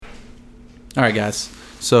All right, guys.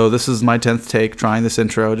 So this is my 10th take trying this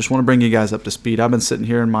intro. Just want to bring you guys up to speed. I've been sitting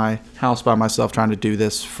here in my house by myself trying to do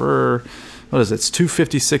this for, what is it? It's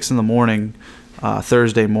 2:56 in the morning,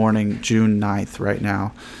 Thursday morning, June 9th right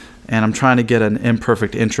now. And I'm trying to get an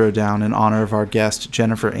imperfect intro down in honor of our guest,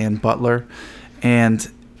 Jennifer Ann Butler. And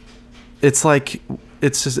it's like,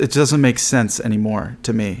 it doesn't make sense anymore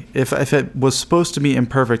to me. If it was supposed to be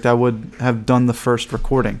imperfect, I would have done the first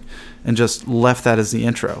recording and just left that as the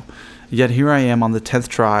intro. Yet here I am on the 10th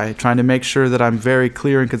try, trying to make sure that I'm very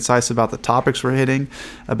clear and concise about the topics we're hitting,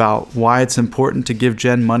 about why it's important to give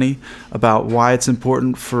Jen money, about why it's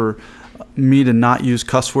important for me to not use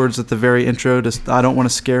cuss words at the very intro. I don't want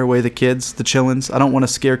to scare away the kids, the chillins. I don't want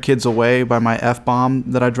to scare kids away by my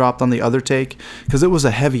F-bomb that I dropped on the other take, because it was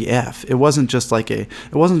a heavy F. It wasn't just like I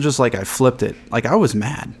flipped it. Like, I was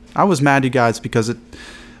mad. I was mad, you guys, because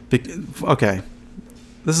okay.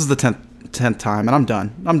 This is the 10th time, and I'm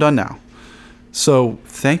done. I'm done now. So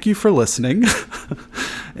thank you for listening,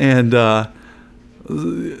 and go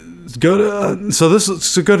to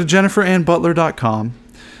jenniferannbutler.com.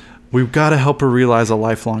 We've got to help her realize a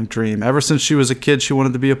lifelong dream. Ever since she was a kid, she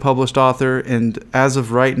wanted to be a published author, and as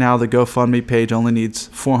of right now, the GoFundMe page only needs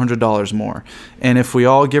 $400 more. And if we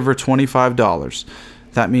all give her $25,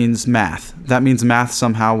 that means math. That means math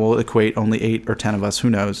somehow will equate only 8 or 10 of us. Who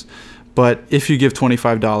knows? But if you give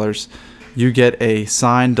 $25, you get a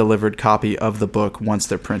signed, delivered copy of the book once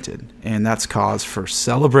they're printed. And that's cause for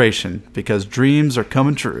celebration, because dreams are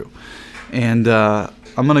coming true. And I'm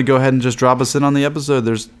going to go ahead and just drop us in on the episode.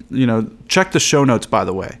 Check the show notes, by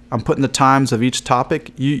the way. I'm putting the times of each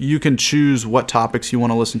topic. You can choose what topics you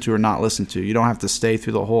want to listen to or not listen to. You don't have to stay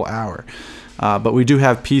through the whole hour. But we do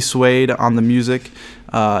have P. Suede on the music,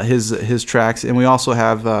 his tracks, and we also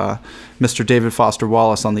have Mr. David Foster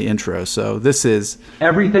Wallace on the intro. So this is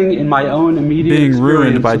everything in my own immediate being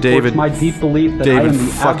ruined by David. My deep belief that David I am the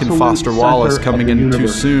fucking Foster Wallace coming in too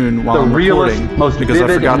soon while I'm realest, recording most because I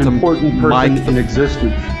vivid forgot and to important person in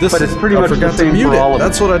existence. But it's pretty much the same for all of us.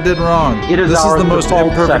 That's what I did wrong. It is this our is the most default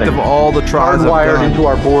imperfect setting, of all the tries I've hardwired done. into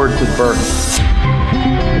our boards at birth.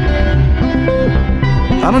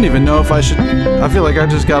 I don't even know if I should. I feel like I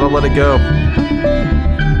just gotta let it go.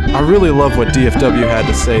 I really love what DFW had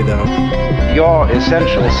to say, though. Your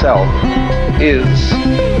essential self is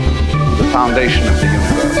the foundation of the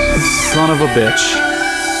universe. Son of a bitch.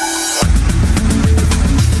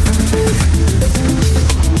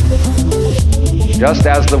 Just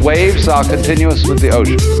as the waves are continuous with the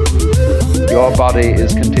ocean, your body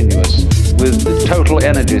is continuous with the total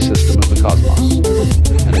energy system of the cosmos.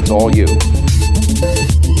 And it's all you.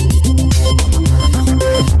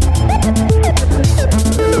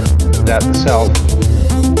 That the self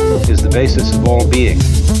is the basis of all being.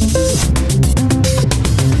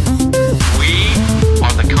 We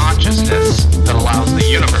are the consciousness that allows the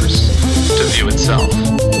universe to view itself.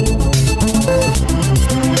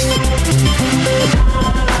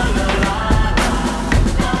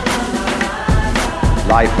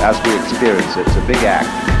 Life as we experience it is a big act.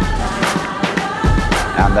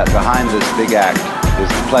 And that behind this big act is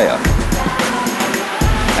the player.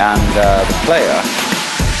 And the player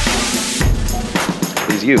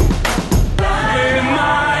is you.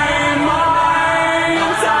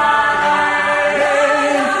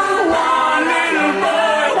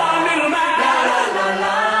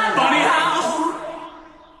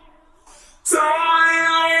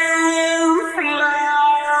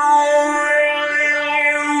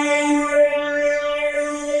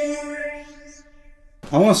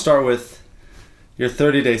 I want to start with your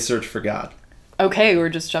 30-day search for God. Okay, we're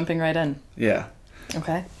just jumping right in. Yeah.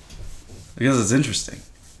 Okay. Because it's interesting.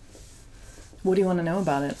 What do you want to know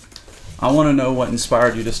about it? I want to know what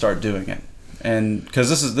inspired you to start doing it. And because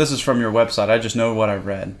this is from your website, I just know what I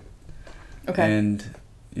read. Okay. And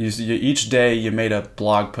you each day you made a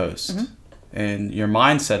blog post. Mm-hmm. And your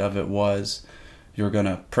mindset of it was you're going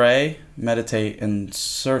to pray, meditate, and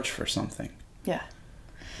search for something. Yeah.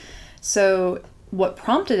 So what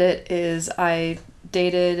prompted it is I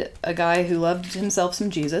dated a guy who loved himself some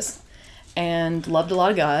Jesus and loved a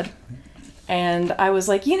lot of God. And I was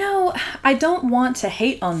like, I don't want to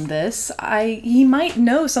hate on this. He might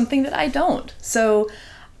know something that I don't. So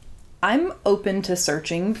I'm open to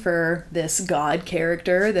searching for this God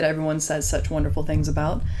character that everyone says such wonderful things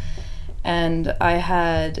about. And I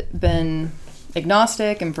had been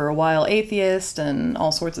agnostic and for a while atheist and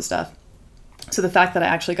all sorts of stuff. So the fact that I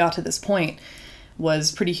actually got to this point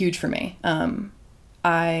was pretty huge for me.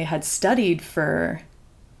 I had studied for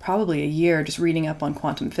probably a year just reading up on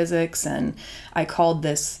quantum physics, and I called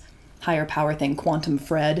this higher power thing Quantum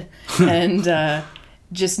Fred. And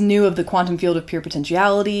just knew of the quantum field of pure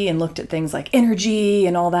potentiality and looked at things like energy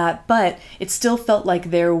and all that, but it still felt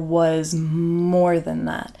like there was more than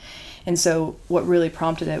that. And so what really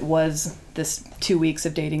prompted it was this 2 weeks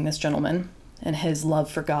of dating this gentleman and his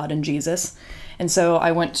love for God and Jesus. And so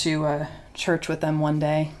I went to church with them one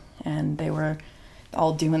day, and they were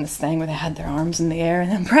all doing this thing where they had their arms in the air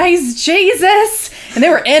and then praise Jesus, and they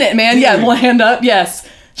were in it, man. Yeah, one hand up, yes.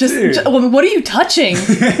 Just what are you touching?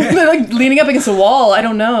 They're like leaning up against a wall. I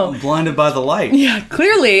don't know. Blinded by the light. Yeah,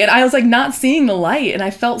 clearly. And I was like not seeing the light, and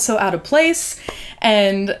I felt so out of place.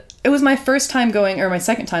 And it was my first time going, or my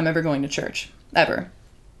second time ever going to church, ever.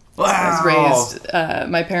 Wow. I was raised,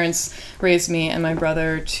 my parents raised me and my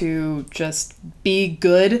brother to just be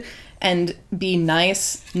good and be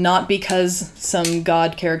nice, not because some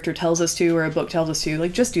God character tells us to or a book tells us to.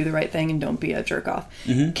 Like, just do the right thing and don't be a jerk off.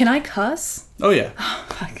 Mm-hmm. Can I cuss? Oh, yeah.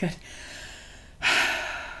 Oh, good.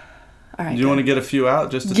 All right. Do you want to get a few out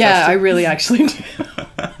just to Yeah, test it? I really actually do.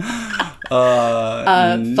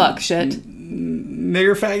 Fuck, shit.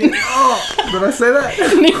 Nigger faggot? Oh, did I say that?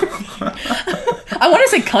 I want to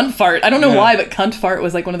say cunt fart. I don't know why, but cunt fart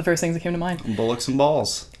was like one of the first things that came to mind. Bullocks and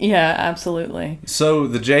balls. Yeah, absolutely. So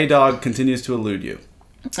the J-Dog continues to elude you.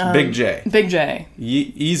 Big J. Big J.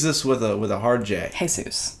 Jesus with a hard J.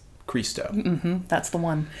 Jesus. Cristo. Mm-hmm. That's the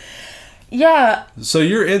one. Yeah. So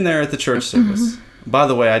you're in there at the church service. By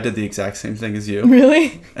the way, I did the exact same thing as you.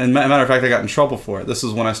 Really? And matter of fact, I got in trouble for it. This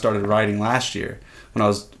is when I started writing last year. When I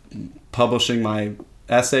was publishing my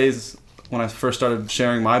essays, when I first started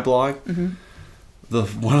sharing my blog. Mm-hmm.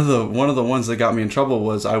 One of the ones that got me in trouble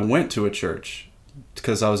was I went to a church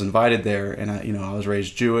because I was invited there, and I was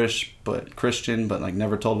raised Jewish but Christian, but like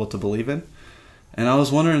never told what to believe in. And I was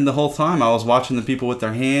wondering the whole time, I was watching the people with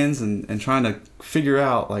their hands and trying to figure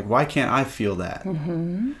out, like, why can't I feel that?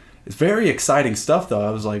 Mm-hmm. It's very exciting stuff, though.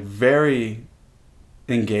 I was like very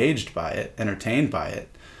engaged by it, entertained by it,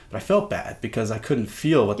 but I felt bad because I couldn't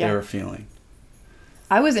feel what they were feeling.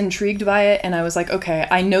 I was intrigued by it, and I was like, okay,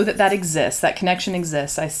 I know that exists, that connection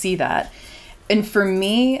exists, I see that. And for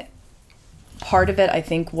me, part of it, I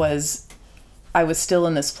think, was I was still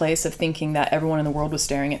in this place of thinking that everyone in the world was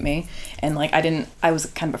staring at me, and like I was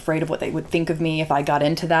kind of afraid of what they would think of me if I got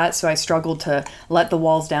into that, so I struggled to let the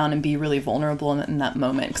walls down and be really vulnerable in that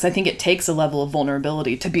moment, because I think it takes a level of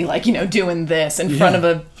vulnerability to be like, doing this in front of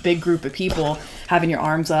a big group of people, having your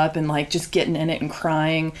arms up and like just getting in it and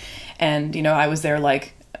crying. And, I was there,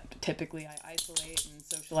 like, typically I isolate and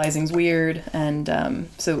socializing's weird. And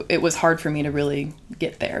so it was hard for me to really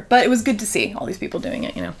get there. But it was good to see all these people doing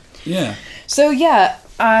it, Yeah. So, yeah,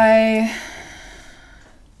 I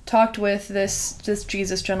talked with this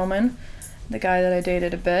Jesus gentleman, the guy that I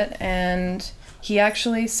dated a bit, and he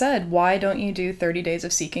actually said, why don't you do 30 days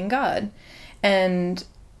of seeking God? And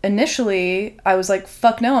initially, I was like,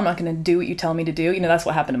 fuck no, I'm not going to do what you tell me to do. That's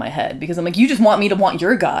what happened in my head. Because I'm like, you just want me to want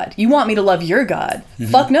your God. You want me to love your God.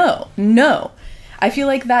 Mm-hmm. Fuck no. No. I feel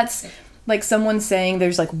like that's like someone saying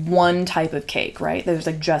there's like one type of cake, right? There's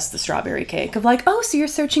like just the strawberry cake. Of like, oh, so you're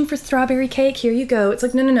searching for strawberry cake? Here you go. It's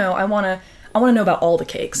like, no. I want to know about all the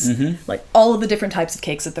cakes. Mm-hmm. Like all of the different types of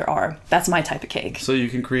cakes that there are. That's my type of cake. So you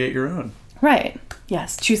can create your own. Right.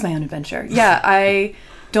 Yes. Choose my own adventure. Yeah, I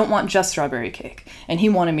don't want just strawberry cake. And he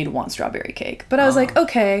wanted me to want strawberry cake. But I was like,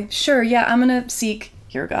 okay, sure, yeah, I'm going to seek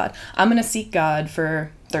your God. I'm going to seek God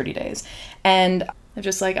for 30 days. And I'm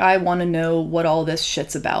just like, I want to know what all this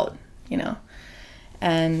shit's about,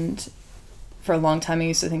 And for a long time, I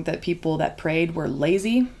used to think that people that prayed were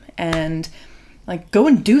lazy and like, go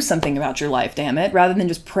and do something about your life, damn it, rather than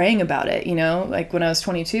just praying about it, Like when I was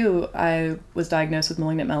 22, I was diagnosed with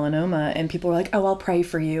malignant melanoma, and people were like, oh, I'll pray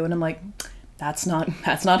for you. And I'm like, that's not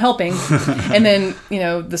helping. And then,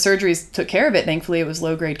 the surgeries took care of it. Thankfully, it was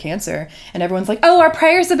low-grade cancer. And everyone's like, oh, our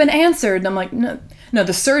prayers have been answered. And I'm like, no,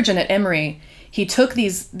 the surgeon at Emory, he took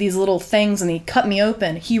these little things and he cut me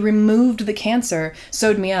open. He removed the cancer,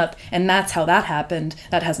 sewed me up, and that's how that happened.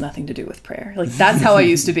 That has nothing to do with prayer. Like, that's how I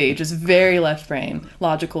used to be, just very left brain,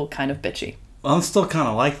 logical, kind of bitchy. Well, I'm still kind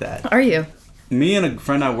of like that. Are you? Me and a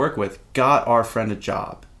friend I work with got our friend a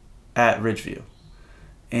job at Ridgeview.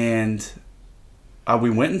 And we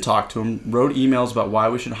went and talked to him, wrote emails about why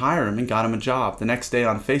we should hire him, and got him a job. The next day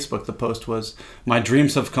on Facebook, the post was, my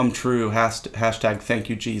dreams have come true, hashtag thank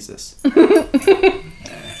you, Jesus.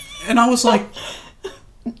 And I was like...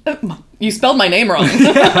 You spelled my name wrong.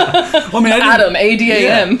 Yeah. Well, I mean, Adam,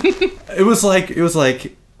 A-D-A-M. Yeah. It was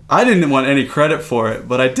like, I didn't want any credit for it,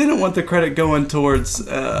 but I didn't want the credit going towards...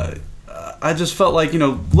 I just felt like,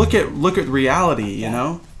 look at reality, you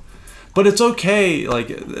know? But it's okay, like,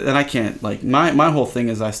 and I can't, like, my whole thing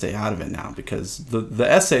is I stay out of it now, because the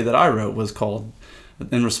essay that I wrote was called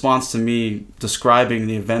in response to me describing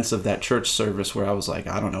the events of that church service where I was like,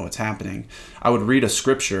 I don't know what's happening, I would read a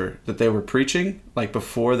scripture that they were preaching, like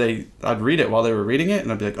I'd read it while they were reading it,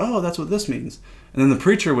 and I'd be like, oh, that's what this means. And then the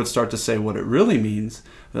preacher would start to say what it really means.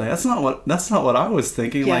 Like, that's not what I was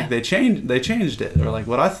thinking. Yeah. Like they changed it, or like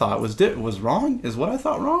what I thought was wrong is what I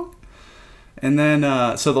thought wrong. And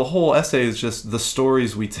then so the whole essay is just the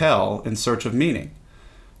stories we tell in search of meaning.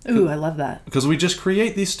 Ooh, I love that. Because we just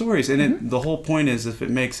create these stories, and the whole point is if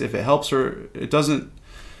it helps or it doesn't.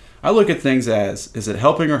 I look at things as, is it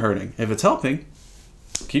helping or hurting? If it's helping,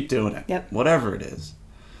 keep doing it. Yep. Whatever it is.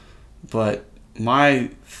 But my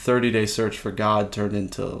 30-day search for God turned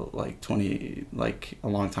into a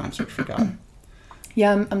long time search for God.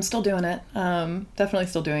 Yeah, I'm still doing it. Definitely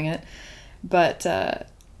still doing it. But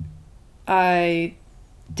I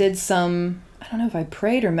did some, I don't know if I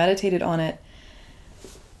prayed or meditated on it,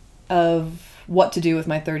 of what to do with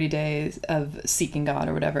my 30 days of seeking God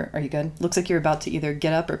or whatever. Are you good? Looks like you're about to either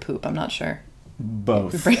get up or poop. I'm not sure.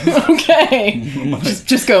 Both. Okay.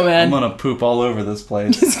 Just go, man. I'm gonna poop all over this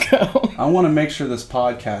place. Just go. I want to make sure this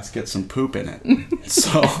podcast gets some poop in it.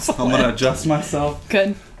 So I'm gonna adjust myself.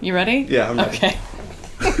 Good. You ready? Yeah, I'm ready.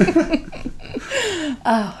 Okay.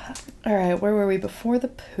 Oh, all right. Where were we before the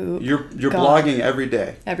poop? You're God. blogging every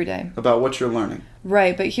day Every day. about what you're learning.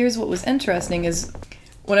 Right, but here's what was interesting is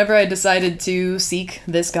whenever I decided to seek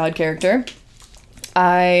this God character,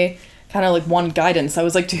 I kind of like wanted guidance. I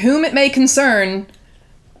was like, to whom it may concern,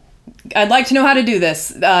 I'd like to know how to do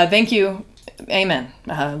this. Thank you. Amen.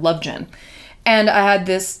 Love, Jen. And I had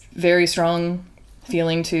this very strong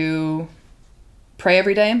feeling to pray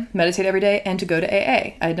every day, meditate every day, and to go to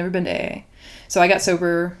AA. I had never been to AA. So I got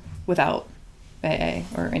sober without AA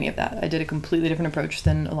or any of that. I did a completely different approach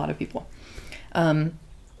than a lot of people. I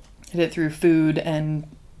did it through food and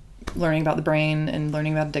learning about the brain and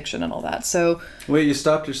learning about addiction and all that. So Wait, you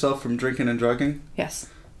stopped yourself from drinking and drugging? yes.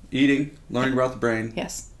 Eating, learning about the brain.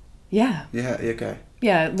 Yes. Yeah. Yeah, okay.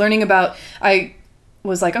 Yeah. Learning about, I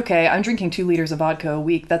was like, okay, I'm drinking 2 liters of vodka a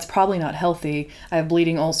week. That's probably not healthy. I have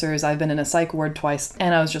bleeding ulcers. I've been in a psych ward twice.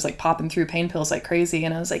 And I was just like popping through pain pills like crazy.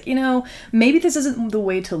 And I was like, maybe this isn't the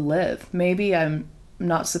way to live. Maybe I'm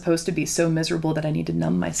not supposed to be so miserable that I need to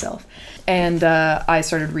numb myself. And I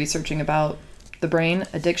started researching about the brain,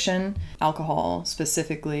 addiction, alcohol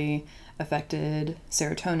specifically affected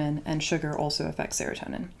serotonin, and sugar also affects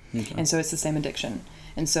serotonin. Okay. And so it's the same addiction.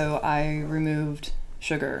 And so I removed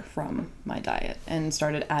sugar from my diet and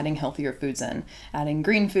started adding healthier foods in, adding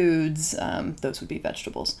green foods, those would be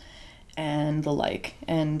vegetables, and the like.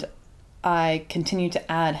 And I continued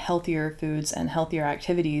to add healthier foods and healthier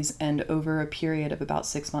activities, and over a period of about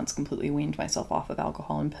 6 months completely weaned myself off of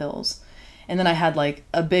alcohol and pills. And then I had like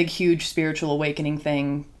a big, huge spiritual awakening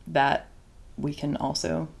thing that we can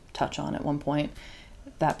also touch on at one point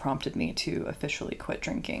that prompted me to officially quit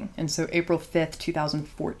drinking. And so April 5th,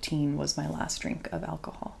 2014 was my last drink of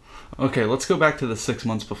alcohol. Okay, let's go back to the 6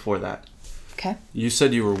 months before that. Okay. You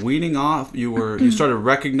said you were weaning off, you started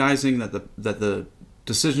recognizing that the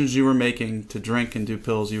decisions you were making to drink and do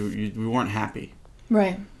pills, you weren't happy.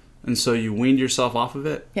 Right. And so you weaned yourself off of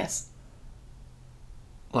it? Yes.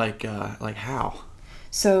 Like how?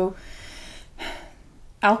 So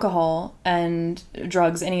alcohol and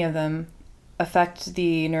drugs, any of them, affect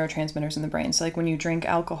the neurotransmitters in the brain. So like when you drink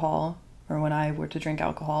alcohol, or when I were to drink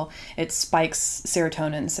alcohol, it spikes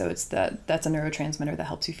serotonin. So that's a neurotransmitter that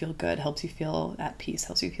helps you feel good, helps you feel at peace,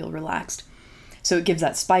 helps you feel relaxed. So it gives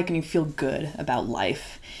that spike and you feel good about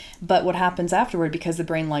life. But what happens afterward, because the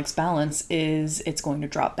brain likes balance, is it's going to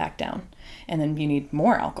drop back down. And then you need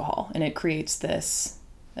more alcohol, and it creates this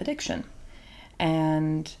addiction.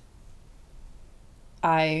 And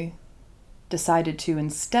I decided to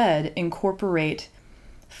instead incorporate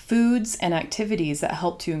foods and activities that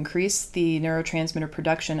help to increase the neurotransmitter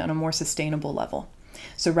production on a more sustainable level.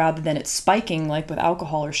 So rather than it spiking like with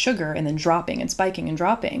alcohol or sugar and then dropping and spiking and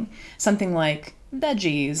dropping, something like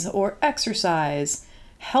veggies or exercise,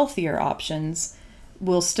 healthier options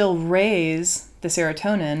will still raise the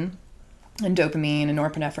serotonin and dopamine and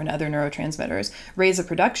norepinephrine and other neurotransmitters, raise the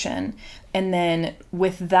production. And then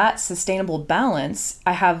with that sustainable balance,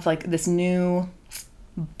 I have like this new,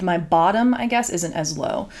 my bottom, I guess, isn't as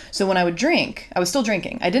low. So when I would drink, I was still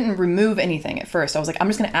drinking. I didn't remove anything at first. I was like, I'm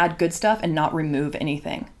just going to add good stuff and not remove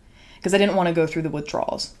anything, because I didn't want to go through the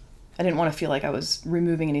withdrawals. I didn't want to feel like I was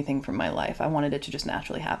removing anything from my life. I wanted it to just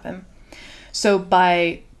naturally happen. So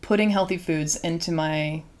by putting healthy foods into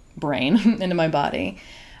my brain, into my body,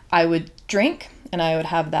 I would drink and I would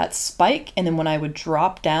have that spike. And then when I would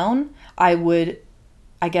drop down, I would,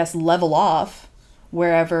 I guess, level off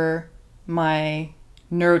wherever my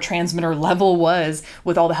neurotransmitter level was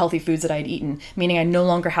with all the healthy foods that I'd eaten, meaning I no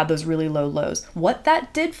longer had those really low lows. What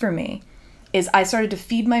that did for me is I started to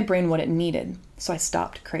feed my brain what it needed. So I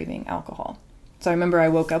stopped craving alcohol. So I remember I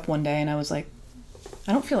woke up one day and I was like,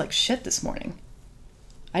 I don't feel like shit this morning.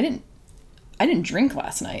 I didn't drink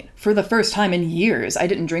last night. For the first time in years, I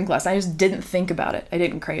didn't drink last night. I just didn't think about it. I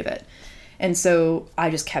didn't crave it. And so I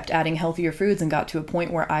just kept adding healthier foods and got to a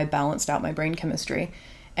point where I balanced out my brain chemistry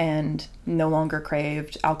and no longer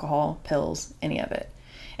craved alcohol, pills, any of it.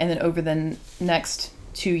 And then over the next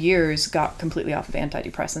 2 years, got completely off of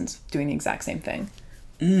antidepressants, doing the exact same thing.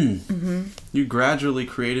 Mm-hmm. You gradually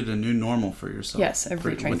created a new normal for yourself. Yes, I've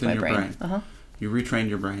retrained my brain. You retrained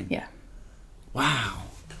your brain. Yeah. Wow.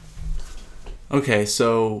 Okay,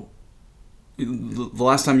 so the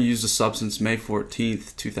last time you used a substance, May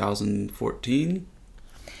 14th, 2014?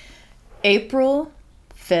 April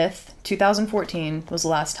 5th, 2014 was the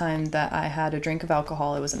last time that I had a drink of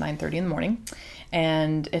alcohol. It was at 9:30 in the morning.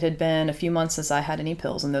 And it had been a few months since I had any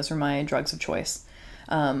pills, and those were my drugs of choice.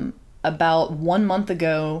 About 1 month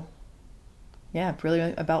ago,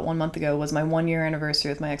 about 1 month ago was my 1 year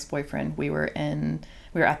anniversary with my ex-boyfriend. We were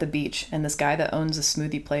at the beach, and this guy that owns a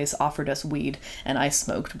smoothie place offered us weed, and I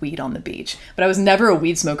smoked weed on the beach. But I was never a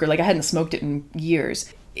weed smoker. Like, I hadn't smoked it in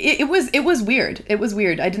years. It was weird. It was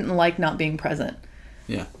weird. I didn't like not being present.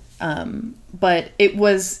 Yeah. But it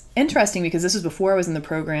was interesting because this was before I was in the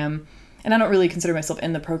program, and I don't really consider myself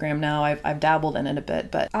in the program now. I've dabbled in it a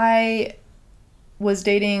bit, but I was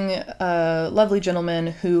dating a lovely gentleman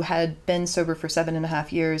who had been sober for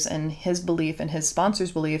 7.5 years, and his belief and his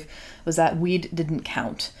sponsor's belief was that weed didn't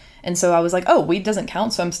count. And so I was like, oh, weed doesn't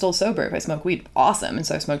count, so I'm still sober if I smoke weed. Awesome. And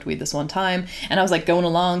so I smoked weed this one time, and I was like going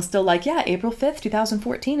along still like, yeah, April 5th,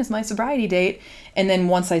 2014 is my sobriety date. And then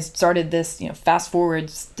once I started this, fast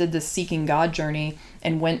forward, did this seeking God journey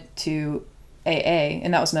and went to AA,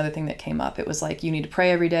 and that was another thing that came up. It was like, you need to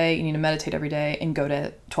pray every day, you need to meditate every day, and go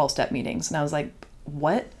to 12-step meetings. And I was like,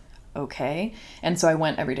 what? Okay. And so I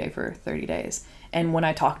went every day for 30 days. And when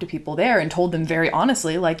I talked to people there and told them very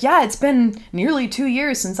honestly, like, yeah, it's been nearly 2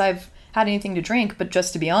 years since I've had anything to drink, but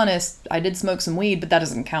just to be honest, I did smoke some weed, but that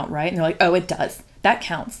doesn't count, right? And they're like, oh, it does. That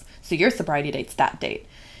counts. So your sobriety date's that date.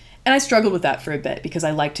 And I struggled with that for a bit because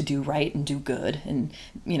I like to do right and do good and,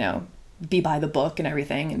 be by the book and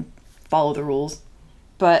everything and follow the rules.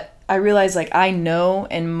 But I realized, like, I know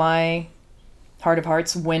in my heart of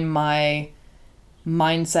hearts when my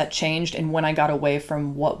mindset changed and when I got away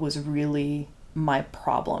from what was really my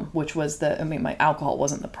problem, which was my alcohol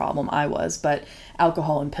wasn't the problem, but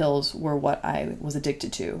alcohol and pills were what I was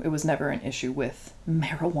addicted to. It was never an issue with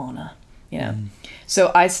marijuana,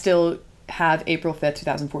 So I still have April 5th,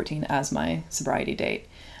 2014 as my sobriety date.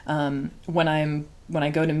 When I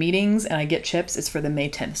go to meetings and I get chips, it's for the May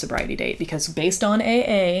 10th sobriety date, because based on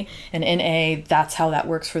AA and NA, that's how that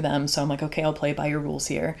works for them. So I'm like, okay, I'll play by your rules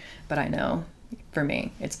here. But I know for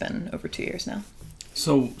me, it's been over 2 years now.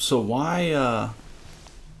 So why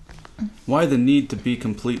the need to be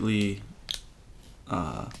completely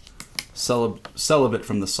celibate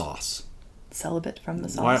from the sauce? Celibate from the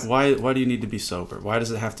sauce. Why do you need to be sober? Why does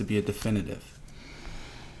it have to be a definitive?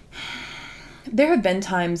 There have been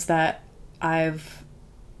times that I've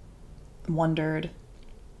wondered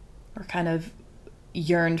or kind of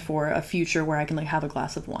yearned for a future where I can have a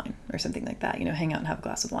glass of wine or something like that, hang out and have a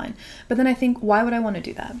glass of wine. But then I think, why would I want to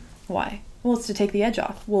do that? Why? Well, it's to take the edge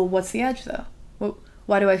off. Well, what's the edge though? Well,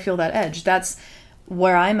 why do I feel that edge? That's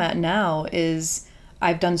where I'm at now. Is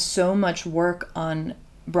I've done so much work on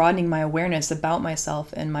broadening my awareness about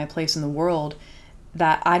myself and my place in the world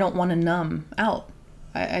that I don't want to numb out.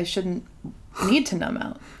 I shouldn't need to numb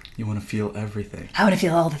out. You want to feel everything. I want to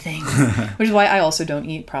feel all the things. Which is why I also don't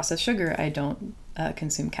eat processed sugar. I don't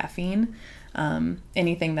consume caffeine.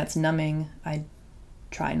 Anything that's numbing, I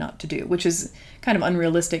try not to do, which is kind of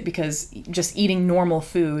unrealistic because just eating normal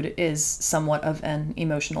food is somewhat of an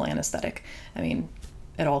emotional anesthetic. I mean,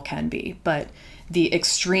 it all can be, but the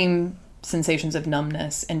extreme sensations of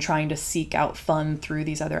numbness and trying to seek out fun through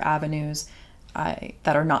these other avenues that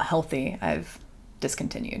are not healthy, I've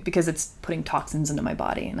discontinued because it's putting toxins into my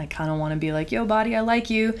body, and I kind of want to be like, yo body, I like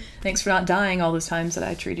you, thanks for not dying all those times that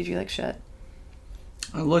I treated you like shit.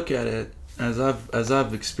 I look at it as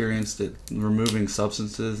I've experienced it, removing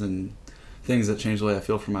substances and things that change the way I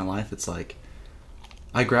feel for my life. It's like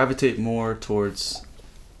I gravitate more towards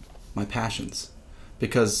my passions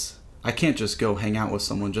because I can't just go hang out with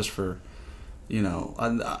someone just for, I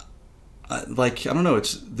don't know,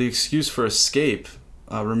 it's the excuse for escape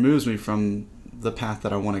removes me from the path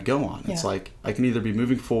that I want to go on. It's like I can either be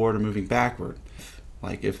moving forward or moving backward.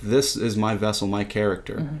 Like if this is my vessel, my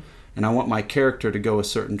character, and I want my character to go a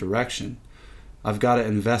certain direction, I've got to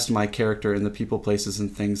invest my character in the people, places,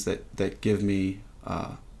 and things that give me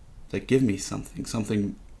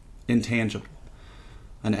something intangible,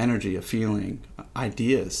 an energy, a feeling,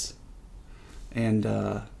 ideas. And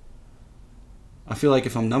I feel like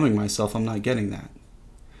if I'm numbing myself, I'm not getting that.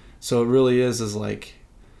 So it really is like,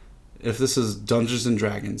 if this is Dungeons and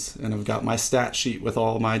Dragons and I've got my stat sheet with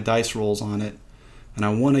all my dice rolls on it, and I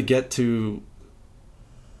want to get to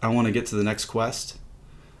the next quest,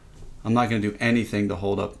 I'm not going to do anything to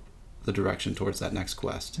hold up the direction towards that next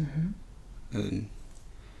quest. Mm-hmm. And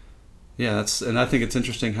yeah, and I think it's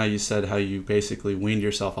interesting how you said how you basically weaned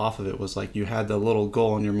yourself off of it. Was like you had the little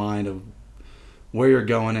goal in your mind of where you're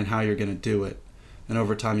going and how you're going to do it. And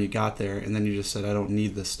over time you got there, and then you just said, I don't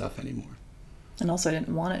need this stuff anymore. And also I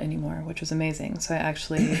didn't want it anymore, which was amazing. So I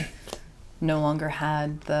actually no longer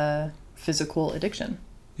had the physical addiction.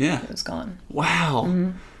 Yeah. It was gone. Wow.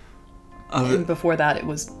 Mm-hmm. And before that, it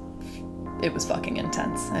was fucking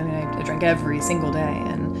intense. I mean, I drank every single day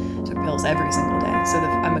and took pills every single day. So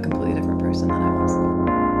I'm a completely different person than I was.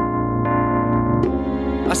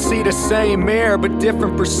 I see the same mirror, but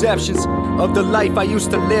different perceptions of the life I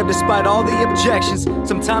used to live despite all the objections.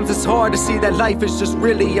 Sometimes it's hard to see that life is just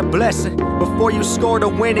really a blessing. Before you score the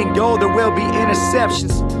winning goal, there will be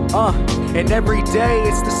interceptions. And every day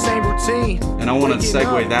it's the same routine. And I want to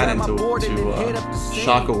segue that into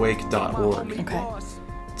shockawake.org.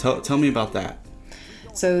 Okay. Tell me about that.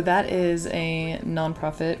 So that is a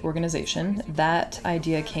nonprofit organization. That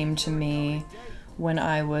idea came to me when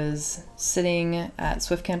I was sitting at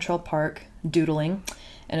Swift Cantrell Park doodling,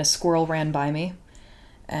 and a squirrel ran by me,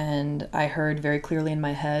 and I heard very clearly in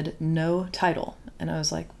my head, no title. And I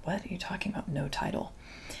was like, what are you talking about, no title?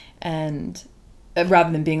 And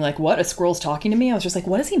rather than being like, what, a squirrel's talking to me? I was just like,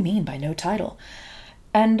 what does he mean by no title?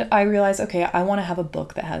 And I realized, okay, I want to have a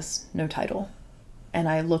book that has no title. And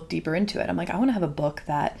I looked deeper into it. I'm like, I want to have a book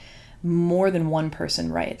that more than one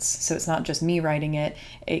person writes. So it's not just me writing it.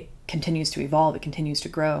 It continues to evolve. It continues to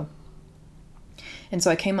grow. And so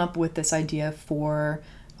I came up with this idea for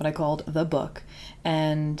what I called the book.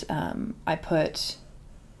 And I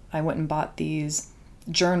went and bought these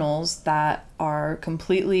journals that are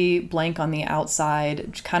completely blank on the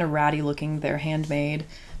outside, kind of ratty looking. They're handmade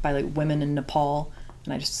by like women in Nepal.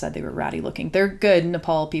 And I just said they were ratty looking. They're good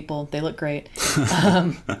Nepal people. They look great.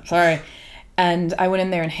 Sorry. And I went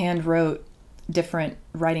in there and hand wrote different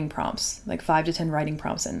writing prompts, like 5 to 10 writing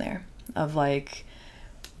prompts in there of like,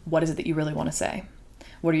 what is it that you really want to say?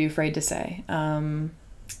 What are you afraid to say? I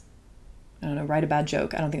don't know, write a bad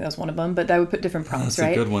joke. I don't think that was one of them, but I would put different prompts, right?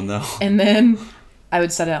 That's a good one though. And then I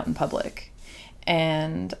would set it out in public.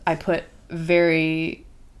 And I put very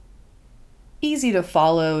easy to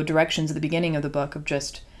follow directions at the beginning of the book of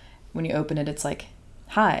just, when you open it, it's like,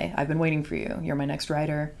 hi, I've been waiting for you. You're my next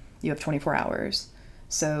writer. You have 24 hours.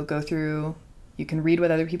 So go through, you can read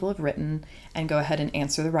what other people have written and go ahead and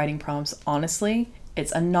answer the writing prompts. Honestly,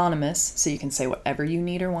 it's anonymous, so you can say whatever you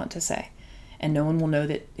need or want to say. And no one will know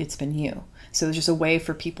that it's been you. So it's just a way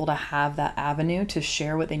for people to have that avenue to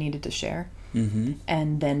share what they needed to share. Mm-hmm.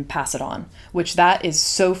 And then pass it on, which that is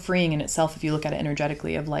so freeing in itself if you look at it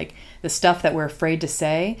energetically, of like the stuff that we're afraid to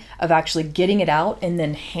say, of actually getting it out and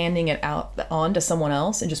then handing it out on to someone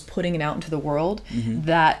else and just putting it out into the world. Mm-hmm.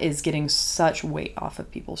 That is getting such weight off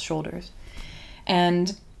of people's shoulders.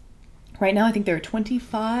 And right now I think there are 20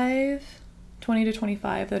 to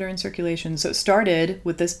 25 that are in circulation. So it started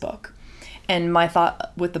with this book. And my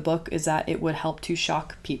thought with the book is that it would help to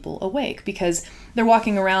shock people awake, because they're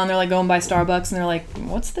walking around, they're like going by Starbucks and they're like,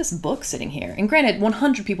 what's this book sitting here? And granted,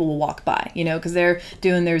 100 people will walk by, you know, because they're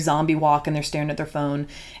doing their zombie walk and they're staring at their phone.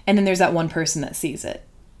 And then there's that one person that sees it.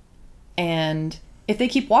 And if they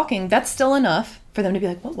keep walking, that's still enough for them to be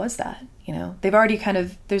like, what was that? You know, they've already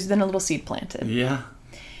there's been a little seed planted. Yeah.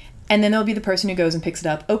 And then there'll be the person who goes and picks it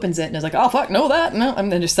up, opens it, and is like, oh, fuck, no, that, no. And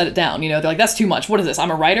then just set it down. You know, they're like, that's too much. What is this?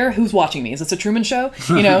 I'm a writer? Who's watching me? Is this a Truman Show?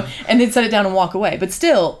 You know, and they'd set it down and walk away. But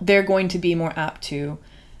still, they're going to be more apt to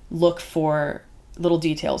look for little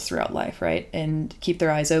details throughout life, right? And keep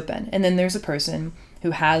their eyes open. And then there's a person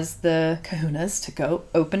who has the kahunas to go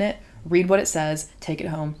open it, read what it says, take it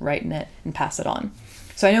home, write in it, and pass it on.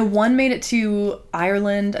 So I know one made it to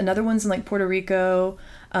Ireland, another one's in like Puerto Rico,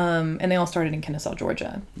 and they all started in Kennesaw,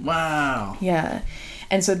 Georgia. Wow. Yeah.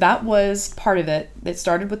 And so that was part of it. It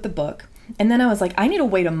started with the book. And then I was like, I need a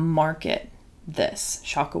way to market this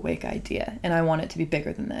Shock Awake idea. And I want it to be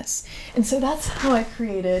bigger than this. And so that's how I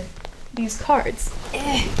created these cards.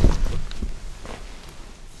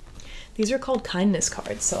 These are called kindness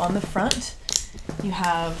cards. So on the front, you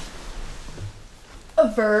have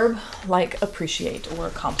a verb like appreciate or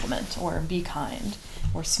compliment or be kind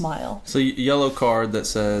or smile. So yellow card that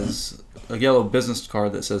says, a yellow business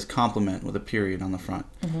card that says compliment with a period on the front.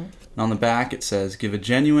 Mm-hmm. And on the back it says, give a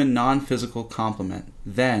genuine non-physical compliment,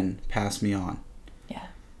 then pass me on. Yeah.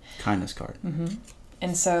 Kindness card. Mm-hmm.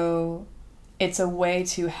 And so it's a way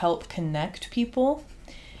to help connect people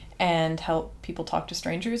and help people talk to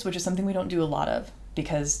strangers, which is something we don't do a lot of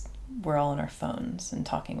because we're all on our phones and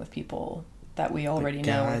talking with people that we already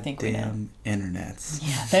know or think we know. Damn internets.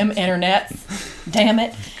 Yeah, them internets. Damn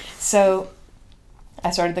it. So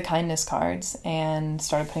I started the kindness cards and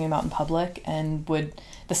started putting them out in public, and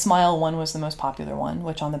the smile one was the most popular one,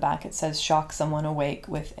 which on the back it says shock someone awake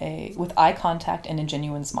with eye contact and a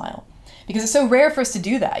genuine smile. Because it's so rare for us to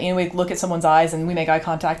do that. We look at someone's eyes and we make eye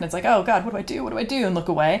contact and it's like, oh God, what do I do? What do I do? And look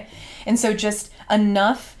away. And so just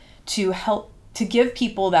enough to help to give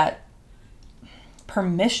people that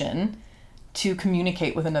permission to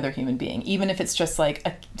communicate with another human being, even if it's just like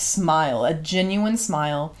a smile, a genuine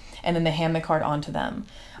smile, and then they hand the card on to them.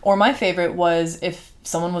 Or my favorite was if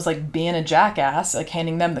someone was like being a jackass, like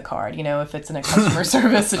handing them the card, if it's in a customer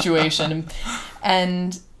service situation,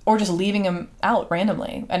 or just leaving them out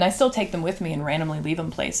randomly. And I still take them with me and randomly leave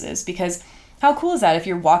them places, because how cool is that if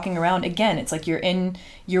you're walking around, again, it's like you're in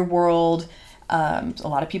your world. A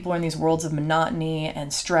lot of people are in these worlds of monotony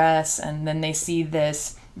and stress, and then they see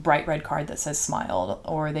this bright red card that says smile,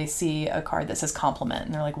 or they see a card that says compliment,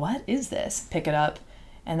 and they're like, what is this? Pick it up,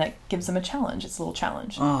 and that gives them a challenge. It's a little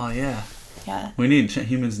challenge. Oh, yeah. Yeah. We need,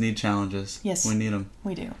 humans need challenges. Yes. We need them.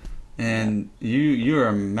 We do. And you're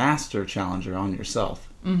a master challenger on yourself.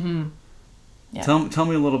 Mm-hmm. Yeah. Tell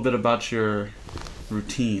me a little bit about your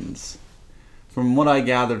routines. From what I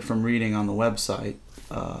gathered from reading on the website,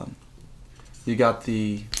 you got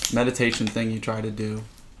the meditation thing you try to do.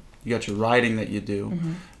 You got your writing that you do.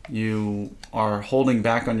 Mm-hmm. You are holding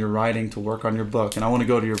back on your writing to work on your book. And I want to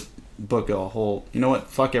go to your book a whole... You know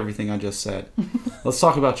what? Fuck everything I just said. Let's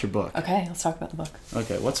talk about your book. Okay, let's talk about the book.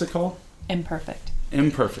 Okay, what's it called? Imperfect.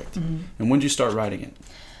 Imperfect. Mm-hmm. And when did you start writing it?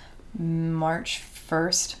 March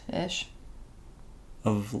 1st-ish.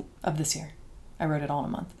 Of this year. I wrote it all in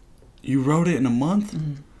a month. You wrote it in a month?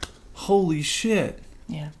 Mm-hmm. Holy shit.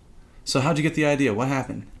 Yeah. So how'd you get the idea? What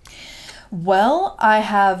happened? Well, I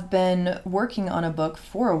have been working on a book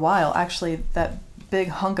for a while. Actually, that big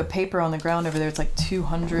hunk of paper on the ground over there, it's like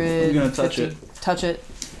 200. I'm going to touch it. Touch it.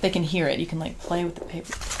 They can hear it. You can play with the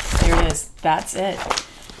paper. There it is. That's it.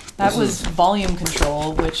 That was Volume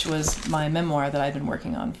Control, which was my memoir that I'd been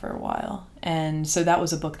working on for a while. And so that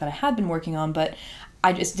was a book that I had been working on, but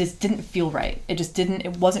I just didn't feel right.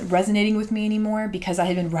 It wasn't resonating with me anymore, because I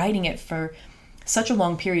had been writing it for such a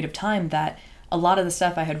long period of time that a lot of the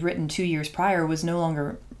stuff I had written 2 years prior was no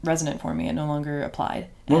longer resonant for me. It no longer applied.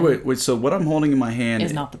 Wait. So what I'm holding in my hand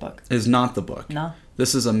is not the book. Is not the book. No.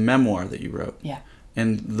 This is a memoir that you wrote. Yeah.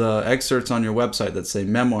 And the excerpts on your website that say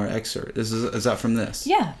memoir excerpt, is that from this?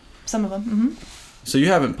 Yeah, some of them. Mm-hmm. So you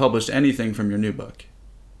haven't published anything from your new book?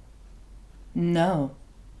 No.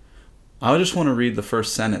 I just want to read the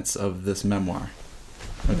first sentence of this memoir.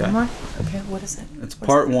 Okay. Memoir? Okay, what is it? It's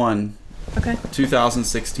part 1. Okay.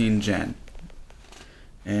 2016 Jen.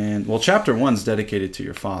 And, chapter 1 is dedicated to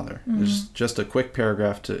your father. Mm-hmm. There's just a quick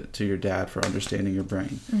paragraph to your dad for understanding your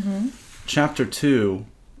brain. Mm-hmm. Chapter 2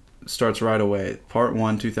 starts right away. Part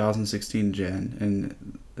 1, 2016 Jen.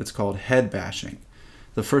 And it's called Head Bashing.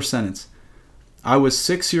 The first sentence. I was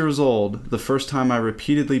 6 years old the first time I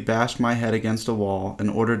repeatedly bashed my head against a wall in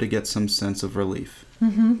order to get some sense of relief.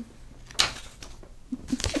 Mm-hmm.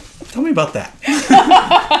 Tell me about that.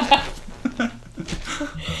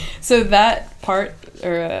 So that part,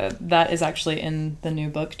 that is actually in the new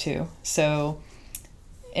book too. So,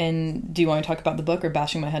 do you want to talk about the book or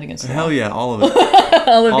bashing my head against the wall? Hell yeah, all of it.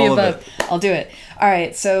 All of the above. I'll do it. All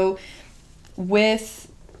right. So,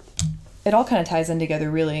 it all kind of ties in together,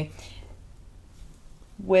 really.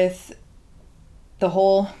 With the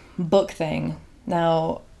whole book thing.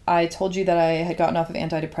 Now, I told you that I had gotten off of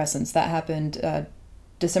antidepressants. That happened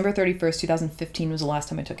December 31st, 2015 was the last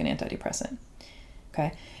time I took an antidepressant.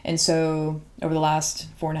 Okay. And so over the last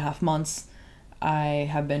 4.5 months, I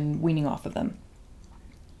have been weaning off of them.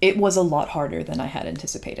 It was a lot harder than I had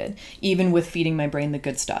anticipated. Even with feeding my brain the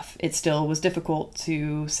good stuff, it still was difficult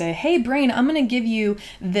to say, hey, brain, I'm going to give you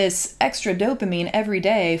this extra dopamine every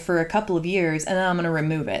day for a couple of years, and then I'm going to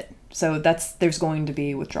remove it. So there's going to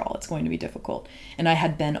be withdrawal. It's going to be difficult. And I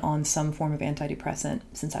had been on some form of antidepressant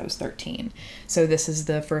since I was 13. So this is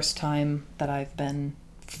the first time that I've been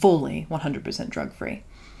fully 100% drug-free.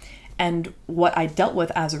 And what I dealt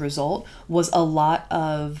with as a result was a lot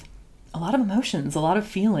of emotions, a lot of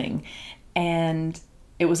feeling. And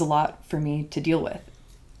it was a lot for me to deal with.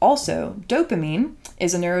 Also, dopamine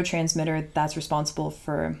is a neurotransmitter that's responsible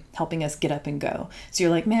for helping us get up and go. So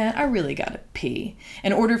you're like, man, I really gotta pee.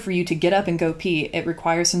 In order for you to get up and go pee, it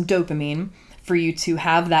requires some dopamine for you to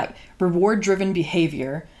have that reward-driven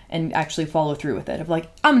behavior and actually follow through with it. Of like,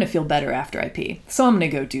 I'm gonna feel better after I pee, so I'm gonna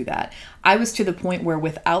go do that. I was to the point where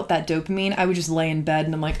without that dopamine, I would just lay in bed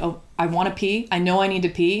and I'm like, oh, I wanna pee. I know I need to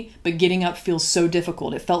pee, but getting up feels so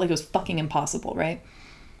difficult. It felt like it was fucking impossible, right?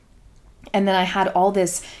 And then I had all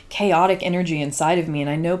this chaotic energy inside of me. And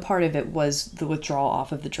I know part of it was the withdrawal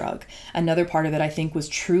off of the drug. Another part of it, I think, was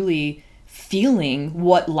truly feeling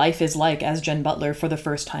what life is like as Jen Butler for the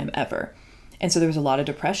first time ever. And so there was a lot of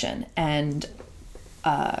depression and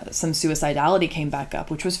some suicidality came back up,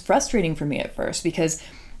 which was frustrating for me at first because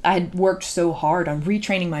I had worked so hard on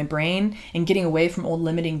retraining my brain and getting away from old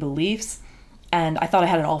limiting beliefs. And I thought I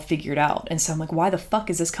had it all figured out. And so I'm like, why the fuck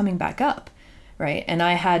is this coming back up? Right? And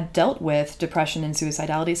I had dealt with depression and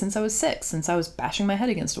suicidality since I was 6, since I was bashing my head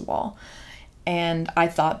against a wall. And I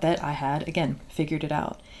thought that I had, again, figured it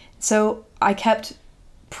out. So I kept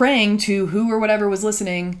praying to who or whatever was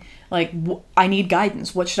listening, like, I need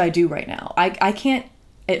guidance. What should I do right now? I can't,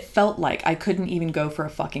 it felt like I couldn't even go for a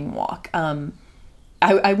fucking walk.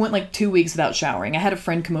 I went like 2 weeks without showering. I had a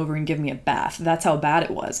friend come over and give me a bath. That's how bad it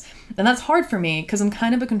was. And that's hard for me because I'm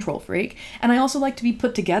kind of a control freak. And I also like to be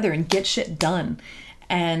put together and get shit done.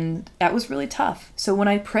 And that was really tough. So when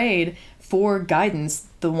I prayed for guidance,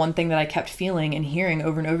 the one thing that I kept feeling and hearing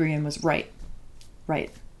over and over again was write.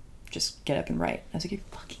 Just get up and write. I was like, you're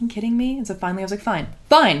fucking kidding me? And so finally I was like, fine.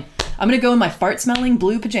 I'm going to go in my fart-smelling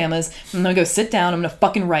blue pajamas. I'm going to go sit down. I'm going to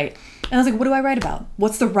fucking write. And I was like, what do I write about?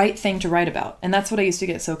 What's the right thing to write about? And that's what I used to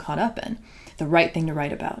get so caught up in. The right thing to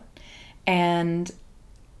write about. And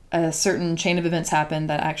a certain chain of events happened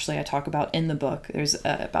that actually I talk about in the book. There's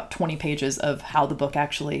about 20 pages of how the book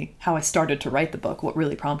actually, how I started to write the book, what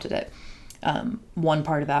really prompted it. One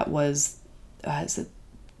part of that was, is it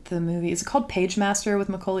the movie? Is it called Page Master with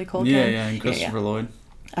Macaulay Culkin? Yeah, and Christopher Lloyd.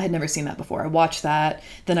 I had never seen that before. I watched that,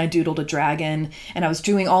 then I doodled a dragon, and I was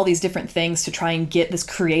doing all these different things to try and get this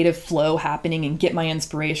creative flow happening and get my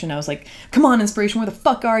inspiration. I was like, come on, inspiration, where the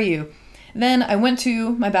fuck are you? Then I went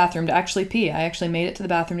to my bathroom to actually pee. I actually made it to the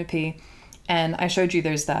bathroom to pee, and I showed you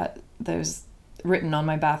there's written on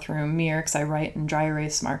my bathroom mirror, because I write in dry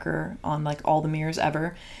erase marker on like all the mirrors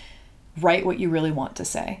ever, write what you really want to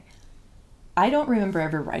say. I don't remember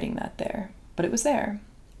ever writing that there, but it was there.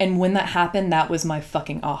 And when that happened, that was my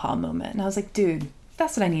fucking aha moment. And I was like, dude,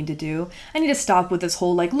 that's what I need to do. I need to stop with this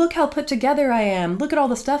whole, like, look how put together I am. Look at all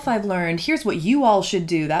the stuff I've learned. Here's what you all should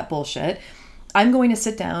do. That bullshit. I'm going to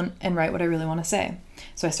sit down and write what I really want to say.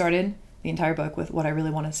 So I started the entire book with what I really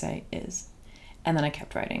want to say is. And then I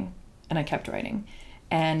kept writing. And I kept writing.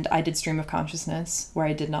 And I did Stream of Consciousness, where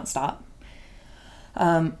I did not stop.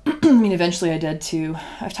 I mean, eventually I did too.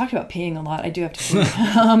 I've talked about peeing a lot. I do have to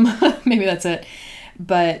pee. Maybe that's it.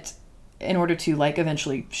 But in order to like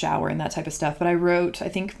eventually shower and that type of stuff. But I wrote, I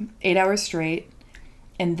think 8 hours straight.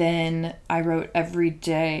 And then I wrote every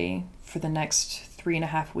day for the next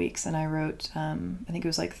 3.5 weeks. And I wrote, I think it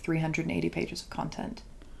was like 380 pages of content.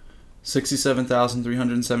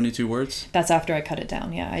 67,372 words? That's after I cut it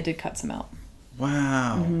down. Yeah, I did cut some out.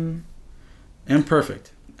 Wow. Mm-hmm.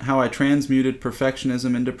 Imperfect. How I transmuted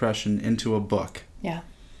perfectionism and depression into a book. Yeah.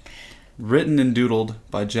 Written and doodled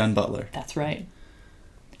by Jen Butler. That's right.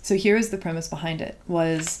 So here's the premise behind it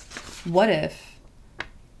was, what if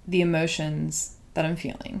the emotions that I'm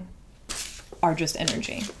feeling are just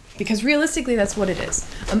energy? Because realistically, that's what it is.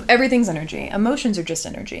 Everything's energy. Emotions are just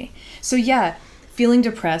energy. So yeah, feeling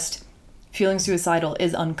depressed, feeling suicidal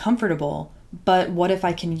is uncomfortable, but what if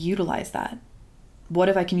I can utilize that? What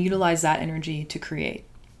if I can utilize that energy to create?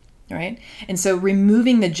 Right? And so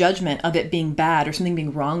removing the judgment of it being bad or something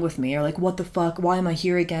being wrong with me or like, what the fuck? Why am I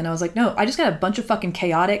here again? I was like, no, I just got a bunch of fucking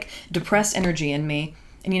chaotic, depressed energy in me.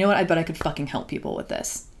 And you know what? I bet I could fucking help people with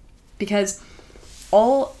this. Because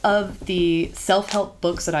all of the self-help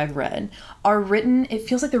books that I've read are written, it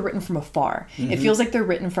feels like they're written from afar. Mm-hmm. It feels like they're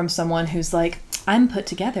written from someone who's like, I'm put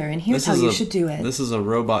together and here's how you should do it. This is a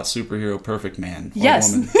robot superhero perfect man or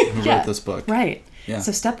yes. woman who wrote this book. Right. Yeah.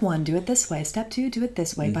 So step 1, do it this way. Step 2, do it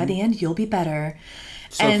this way. Mm-hmm. By the end, you'll be better.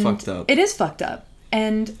 So fucked up. It is fucked up.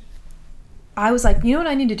 And I was like, you know what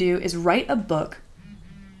I need to do is write a book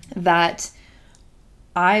that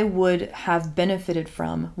I would have benefited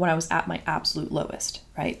from when I was at my absolute lowest,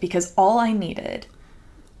 right? Because all I needed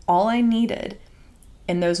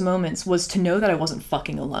in those moments was to know that I wasn't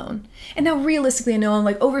fucking alone. And now realistically, I know I'm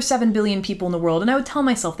like over 7 billion people in the world, and I would tell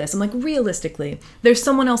myself this. I'm like, realistically, there's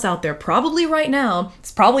someone else out there, probably right now,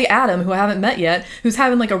 it's probably Adam, who I haven't met yet, who's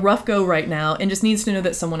having like a rough go right now and just needs to know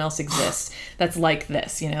that someone else exists that's like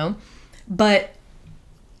this, you know? But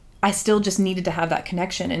I still just needed to have that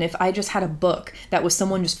connection. And if I just had a book that was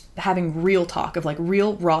someone just having real talk of like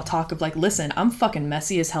real raw talk of like, listen, I'm fucking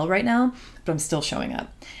messy as hell right now, but I'm still showing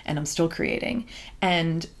up and I'm still creating.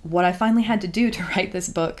 And what I finally had to do to write this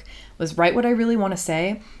book was write what I really want to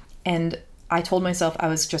say. And I told myself I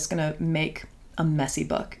was just going to make a messy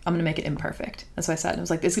book. I'm going to make it imperfect. That's what I said. I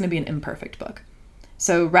was like, it's going to be an imperfect book.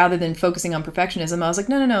 So rather than focusing on perfectionism, I was like,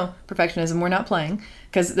 no, perfectionism, we're not playing,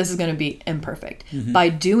 because this is going to be imperfect. Mm-hmm. By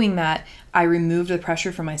doing that, I removed the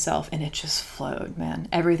pressure from myself, and it just flowed, man.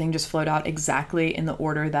 Everything just flowed out exactly in the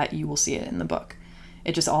order that you will see it in the book.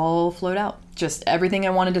 It just all flowed out. Just everything I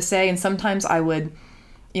wanted to say. And sometimes I would,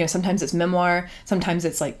 sometimes it's memoir, sometimes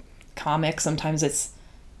it's like comic, sometimes it's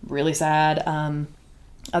really sad.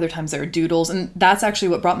 Other times there are doodles, and that's actually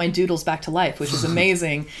what brought my doodles back to life, which is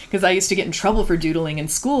amazing, because I used to get in trouble for doodling in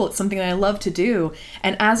school. It's something that I love to do.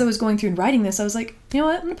 And as I was going through and writing this, I was like, you know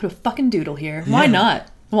what? I'm going to put a fucking doodle here. Why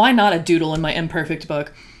not? Why not a doodle in my imperfect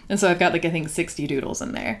book? And so I've got like, I think 60 doodles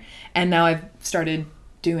in there. And now I've started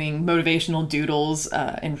doing motivational doodles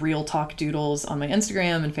and real talk doodles on my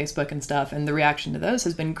Instagram and Facebook and stuff. And the reaction to those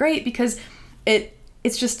has been great, because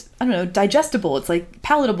it's just, I don't know, digestible. It's like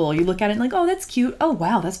palatable. You look at it and like, oh, that's cute. Oh,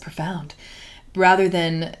 wow, that's profound. Rather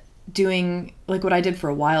than doing like what I did for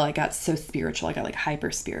a while. I got so spiritual. I got like hyper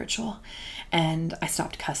spiritual, and I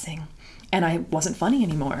stopped cussing, and I wasn't funny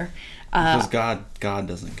anymore. Because God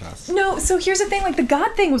doesn't cuss. No, so here's the thing. Like the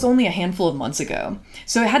God thing was only a handful of months ago.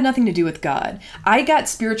 So it had nothing to do with God. I got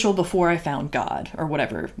spiritual before I found God, or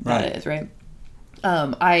whatever that is, right?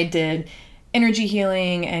 I did energy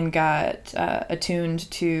healing and got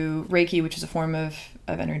attuned to Reiki, which is a form of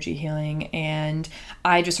energy healing. And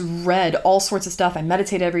I just read all sorts of stuff. I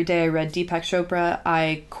meditate every day. I read Deepak Chopra.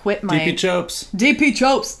 I quit my... DP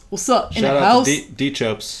Chopes. What's up? Shout out to D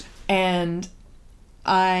Chopes. And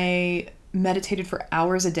I meditated for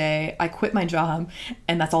hours a day. I quit my job,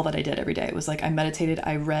 and that's all that I did every day. It was like I meditated,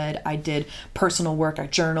 I read, I did personal work, I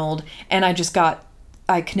journaled, and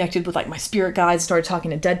I connected with like my spirit guides, started talking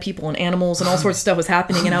to dead people and animals, and all sorts of stuff was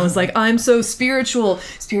happening. And I was like, I'm so spiritual.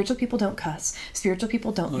 Spiritual people don't cuss. Spiritual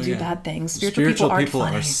people don't do bad things. Spiritual people aren't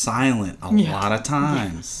funny. Are silent a lot of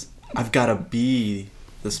times. Yeah. I've got to be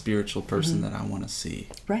the spiritual person that I want to see.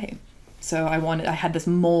 Right. So I had this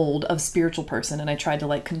mold of spiritual person, and I tried to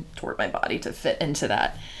like contort my body to fit into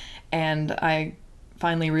that. And I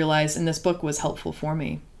finally realized, and this book was helpful for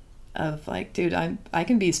me, of like, dude, I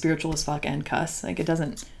can be spiritual as fuck and cuss. Like, it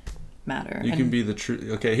doesn't matter. You can be the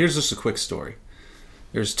true... Okay, here's just a quick story.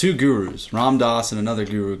 There's two gurus, Ram Dass and another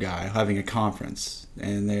guru guy, having a conference.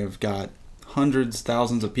 And they've got hundreds,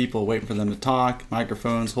 thousands of people waiting for them to talk,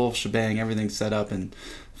 microphones, whole shebang, everything set up. And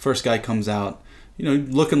first guy comes out,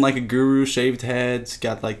 looking like a guru, shaved head,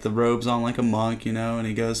 got like the robes on like a monk, and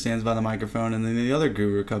he goes, stands by the microphone. And then the other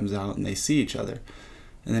guru comes out, and they see each other.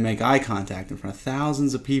 And they make eye contact in front of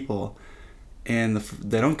thousands of people, and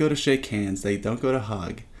they don't go to shake hands. They don't go to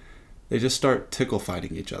hug. They just start tickle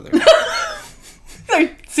fighting each other.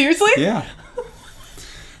 Like, seriously? Yeah.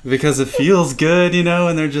 Because it feels good,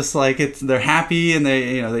 and they're just like they're happy, and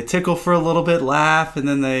they tickle for a little bit, laugh, and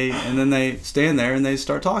then they stand there and they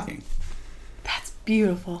start talking. That's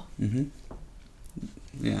beautiful. Mm-hmm.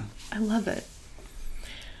 Yeah. I love it.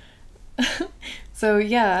 So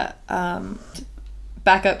yeah.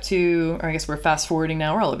 Back up to, or I guess we're fast forwarding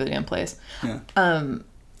now. We're all over the damn place. Yeah.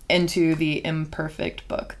 Into the imperfect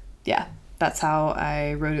book. Yeah. That's how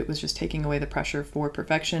I wrote it, was just taking away the pressure for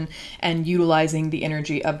perfection and utilizing the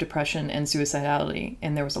energy of depression and suicidality.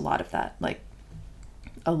 And there was a lot of that, like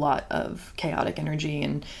a lot of chaotic energy,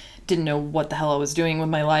 and didn't know what the hell I was doing with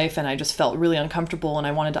my life. And I just felt really uncomfortable, and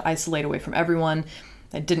I wanted to isolate away from everyone.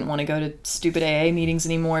 I didn't want to go to stupid AA meetings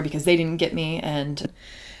anymore because they didn't get me. And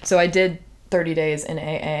so I did 30 days in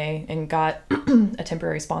AA and got a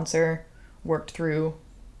temporary sponsor, worked through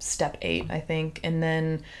step 8, I think. And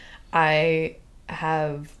then I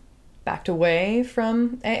have backed away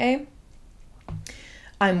from AA.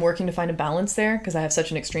 I'm working to find a balance there, because I have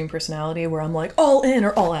such an extreme personality where I'm like all in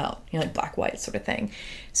or all out, like black, white sort of thing.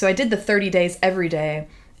 So I did the 30 days every day,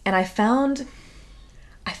 and I found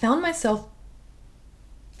myself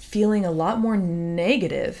feeling a lot more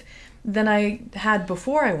negative than I had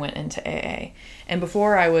before I went into AA and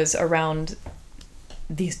before I was around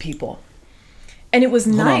these people. And it was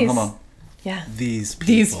nice. Hold on. Yeah. These people.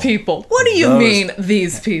 These people. What do you mean,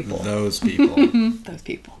 these people? Those people. Those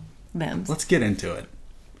people. Them. Let's get into it.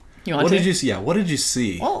 You want What to? did you see? Yeah, what did you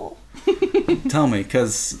see? Oh. Tell me,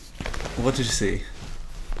 because what did you see?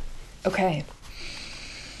 Okay.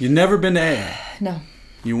 You've never been to AA. No.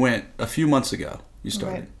 You went a few months ago. You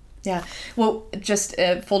started. Right. Yeah. Well, just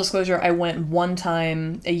full disclosure, I went one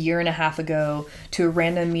time a year and a half ago to a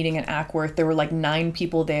random meeting in Ackworth. There were like 9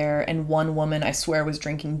 people there, and one woman, I swear, was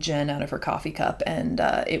drinking gin out of her coffee cup, and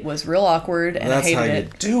it was real awkward, and That's I hated how it.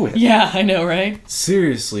 you do it. Yeah, I know, right?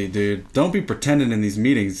 Seriously, dude. Don't be pretending in these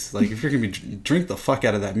meetings. Like, if you're going to be... Drink the fuck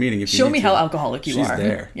out of that meeting if you Show need me to. how alcoholic you She's are.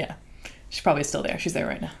 there. Yeah. She's probably still there. She's there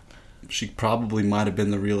right now. She probably might have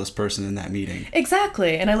been the realest person in that meeting.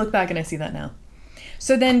 Exactly. And I look back and I see that now.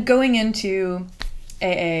 So then going into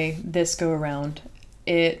AA this go around,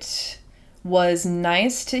 it was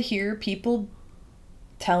nice to hear people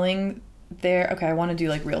telling their... Okay, I want to do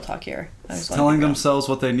like real talk here. Telling themselves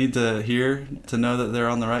what they need to hear to know that they're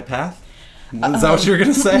on the right path? Is that what you were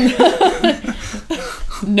going to say?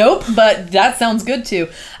 Nope, but that sounds good too.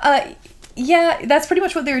 Yeah, that's pretty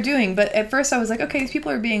much what they were doing. But at first I was like, okay, these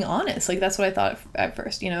people are being honest. Like, that's what I thought at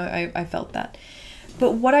first. You know, I felt that.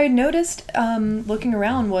 But what I noticed looking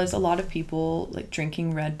around was a lot of people like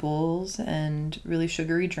drinking Red Bulls and really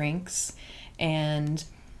sugary drinks. And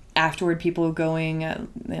afterward, people going at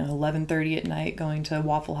 11:30 at night, going to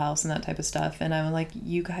Waffle House and that type of stuff. And I'm like,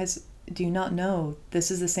 you guys do not know this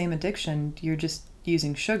is the same addiction. You're just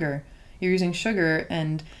using sugar. You're using sugar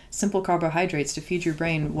and simple carbohydrates to feed your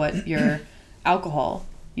brain what your alcohol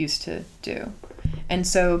used to do. And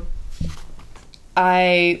so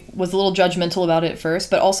I was a little judgmental about it at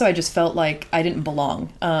first, but also I just felt like I didn't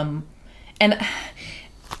belong. And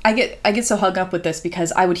I get so hung up with this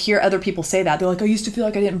because I would hear other people say that. They're like, I used to feel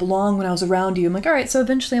like I didn't belong when I was around you. I'm like, all right, so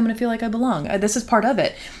eventually I'm going to feel like I belong. This is part of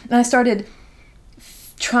it. And I started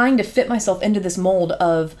trying to fit myself into this mold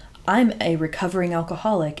of I'm a recovering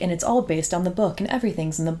alcoholic and it's all based on the book and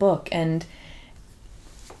everything's in the book. And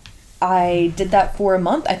I did that for a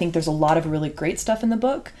month. I think there's a lot of really great stuff in the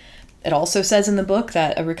book. It also says in the book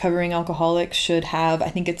that a recovering alcoholic should have, I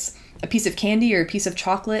think it's a piece of candy or a piece of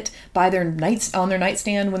chocolate by their on their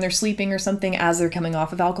nightstand when they're sleeping or something as they're coming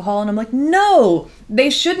off of alcohol. And I'm like, no, they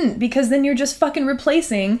shouldn't, because then you're just fucking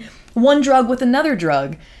replacing one drug with another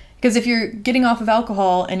drug. Because if you're getting off of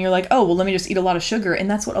alcohol and you're like, oh, well, let me just eat a lot of sugar, and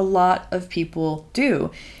that's what a lot of people do,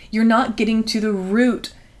 you're not getting to the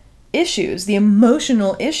root issues, the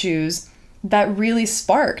emotional issues that really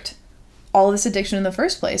sparked all of this addiction in the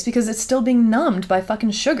first place, because it's still being numbed by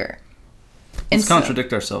fucking sugar. Let's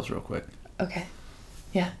contradict ourselves real quick. Okay.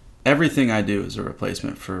 Yeah. Everything I do is a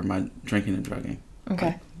replacement for my drinking and drugging. Okay.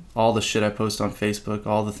 Like, all the shit I post on Facebook,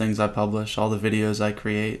 all the things I publish, all the videos I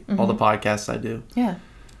create, all the podcasts I do. Yeah.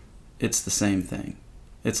 It's the same thing.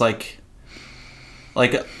 It's like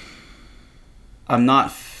I'm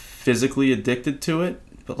not physically addicted to it,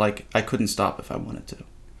 but like I couldn't stop if I wanted to.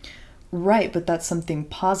 Right, but that's something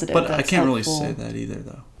positive. But that's I can't helpful. really say that either,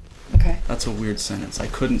 though. Okay. That's a weird sentence. I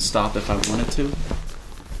couldn't stop if I wanted to.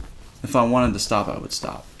 If I wanted to stop, I would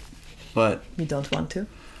stop. But You don't want to?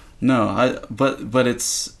 no, but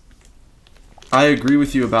it's... I agree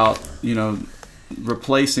with you about,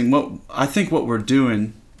 replacing what we're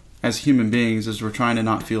doing as human beings is we're trying to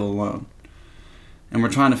not feel alone. And we're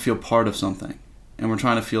trying to feel part of something. And we're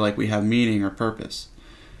trying to feel like we have meaning or purpose.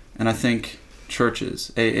 And I think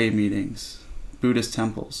churches, AA meetings, Buddhist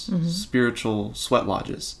temples, spiritual sweat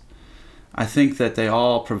lodges, I think that they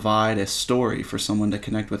all provide a story for someone to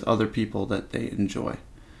connect with other people that they enjoy.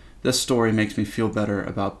 This story makes me feel better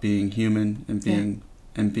about being human and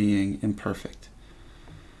being imperfect.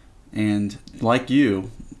 And like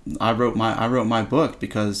you, I wrote my book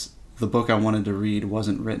because the book I wanted to read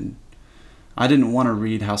wasn't written. I didn't want to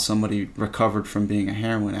read how somebody recovered from being a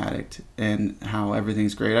heroin addict and how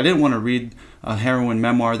everything's great. I didn't want to read a heroin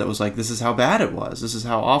memoir that was like, this is how bad it was. This is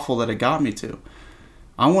how awful that it got me to.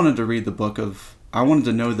 I wanted to read the book I wanted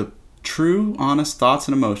to know the true, honest thoughts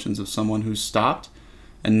and emotions of someone who stopped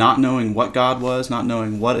and not knowing what God was, not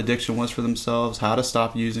knowing what addiction was for themselves, how to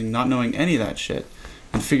stop using, not knowing any of that shit,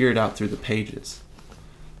 and figure it out through the pages.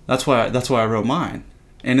 That's why I wrote mine.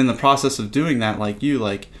 And in the process of doing that, like you,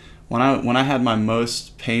 like when I had my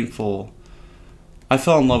most painful, I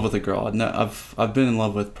fell in love with a girl. I've been in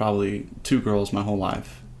love with probably 2 girls my whole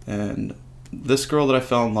life, and this girl that I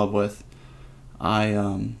fell in love with,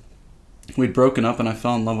 we'd broken up, and I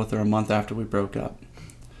fell in love with her a month after we broke up,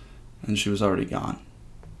 and she was already gone,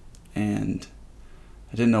 and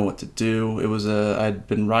I didn't know what to do. I'd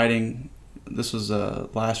been writing. This was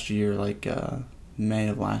last year, like May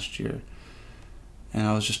of last year. And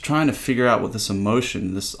I was just trying to figure out what this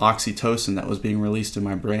emotion, this oxytocin that was being released in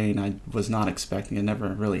my brain, I was not expecting. I never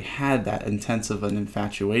really had that intense of an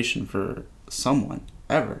infatuation for someone,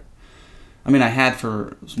 ever. I mean, I had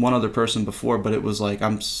for one other person before, but it was like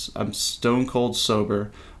I'm stone cold sober.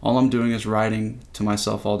 All I'm doing is writing to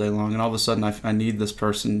myself all day long, and all of a sudden I need this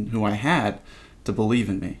person who I had to believe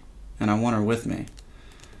in me, and I want her with me.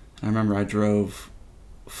 And I remember I drove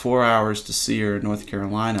 4 hours to see her in North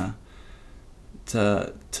Carolina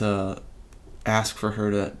to ask for her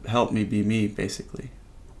to help me be me, basically,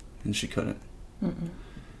 and she couldn't. Mm-mm.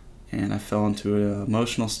 And I fell into an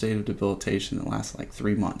emotional state of debilitation that lasted like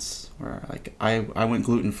 3 months, where like I went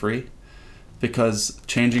gluten-free because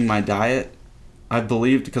changing my diet, I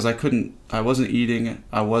believed, because I wasn't eating,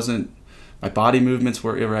 my body movements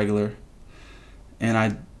were irregular, and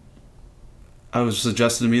I was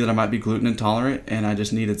suggested to me that I might be gluten intolerant, and I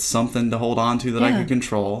just needed something to hold on to that I could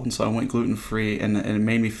control, and so I went gluten-free, and it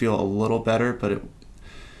made me feel a little better, but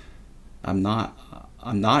I'm not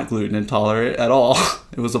gluten intolerant at all.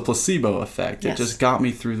 It was a placebo effect. Yes. It just got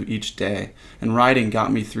me through each day. And writing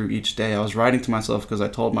got me through each day. I was writing to myself because I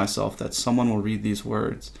told myself that someone will read these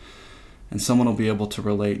words and someone will be able to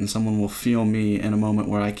relate and someone will feel me in a moment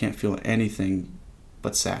where I can't feel anything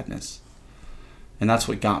but sadness. And that's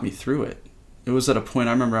what got me through it. It was at a point,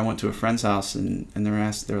 I remember I went to a friend's house and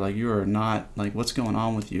they're like, you are not, like, what's going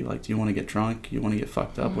on with you? Like, do you want to get drunk? You want to get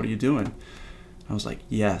fucked up? What are you doing? I was like,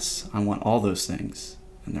 yes, I want all those things.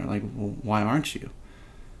 And they're like, well, why aren't you?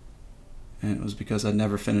 And it was because I'd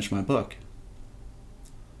never finished my book.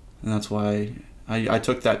 And that's why I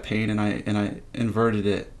took that pain and I inverted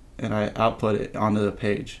it and I output it onto the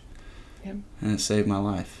page. Yep. And it saved my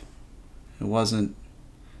life. It wasn't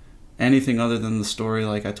anything other than the story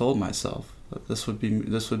like I told myself. That this would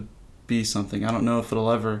be something. I don't know if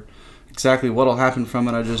it'll ever, exactly what'll happen from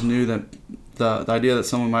it. I just knew that the idea that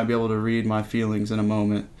someone might be able to read my feelings in a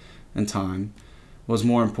moment in time was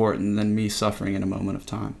more important than me suffering in a moment of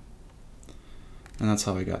time. And that's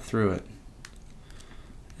how I got through it.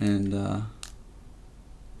 And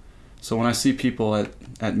so when I see people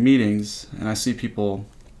at meetings, and I see people,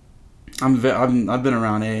 I've been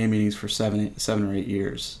around AA meetings for 7 or 8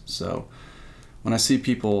 years. So when I see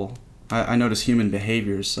people, I notice human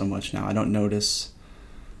behaviors so much now. I don't notice,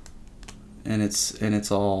 and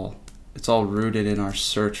it's all rooted in our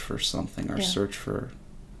search for something, our search for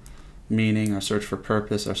meaning, our search for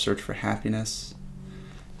purpose, our search for happiness.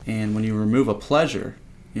 And when you remove a pleasure,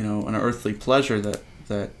 an earthly pleasure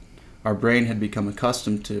that our brain had become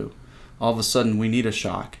accustomed to, all of a sudden we need a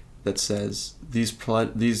shock that says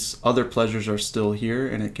these other pleasures are still here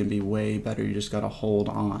and it can be way better. You just got to hold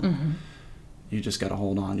on. Mm-hmm. You just got to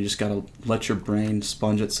hold on. You just got to let your brain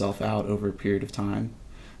sponge itself out over a period of time.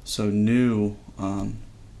 So new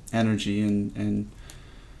energy and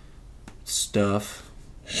stuff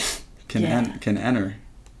can enter.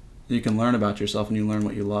 You can learn about yourself and you learn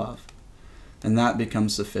what you love. And that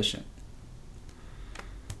becomes sufficient.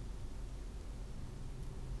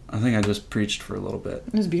 I think I just preached for a little bit.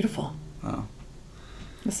 It was beautiful. Wow.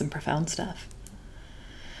 That's some profound stuff.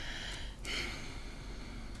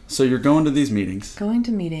 So you're going to these meetings. Going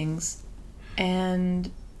to meetings.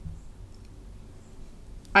 And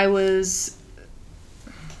I was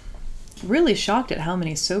really shocked at how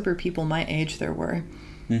many sober people my age there were.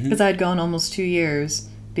 Because I had gone almost 2 years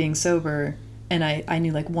being sober, and I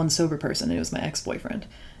knew like one sober person, and it was my ex-boyfriend.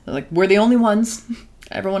 Like, we're the only ones.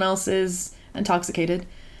 Everyone else is intoxicated.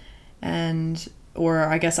 Or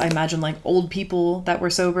I guess I imagine like old people that were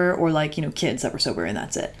sober, or like, kids that were sober, and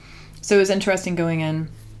that's it. So it was interesting going in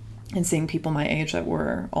and seeing people my age that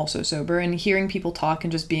were also sober, and hearing people talk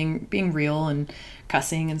and just being real and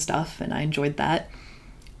cussing and stuff, and I enjoyed that.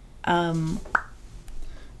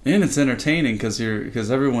 And it's entertaining because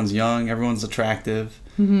everyone's young, everyone's attractive,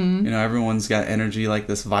 everyone's got energy, like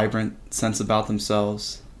this vibrant sense about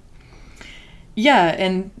themselves. Yeah,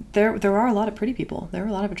 and there are a lot of pretty people. There were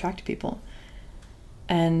a lot of attractive people.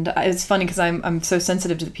 And it's funny because I'm so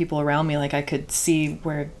sensitive to the people around me. Like, I could see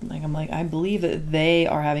where, like, I'm like, I believe that they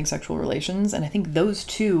are having sexual relations. And I think those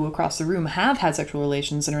two across the room have had sexual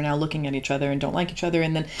relations and are now looking at each other and don't like each other.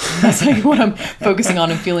 And then that's like what I'm focusing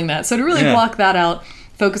on and feeling that. So to really block that out,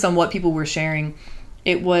 focus on what people were sharing,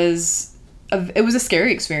 it was a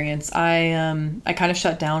scary experience. I kind of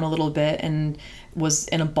shut down a little bit and was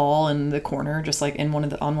in a ball in the corner, just like on one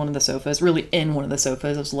of the sofas, really in one of the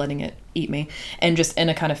sofas. I was letting it eat me, and just in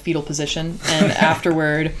a kind of fetal position. And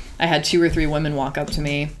afterward, I had 2 or 3 women walk up to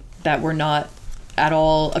me that were not at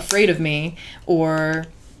all afraid of me, or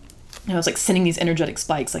I was like sending these energetic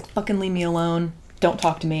spikes, like, fucking leave me alone. don't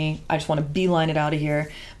talk to me. I just want to beeline it out of here.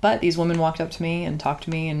 But these women walked up to me and talked to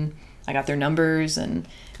me, and I got their numbers, and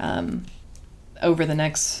over the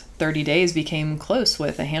next 30 days became close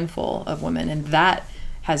with a handful of women. And that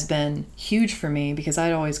has been huge for me because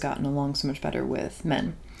I'd always gotten along so much better with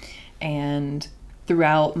men. And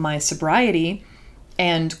throughout my sobriety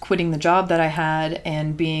and quitting the job that I had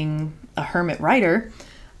and being a hermit writer,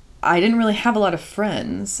 I didn't really have a lot of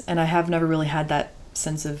friends, and I have never really had that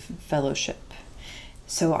sense of fellowship.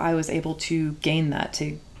 So I was able to gain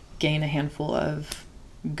a handful of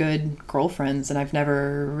good girlfriends, and I've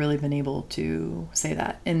never really been able to say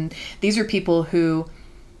that. And these are people who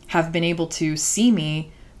have been able to see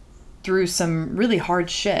me through some really hard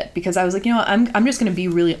shit, because I was like, I'm just going to be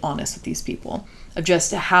really honest with these people of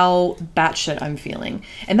just how batshit I'm feeling.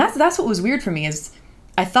 And that's what was weird for me, is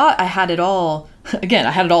I thought I had it all, again,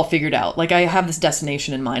 I had it all figured out. Like, I have this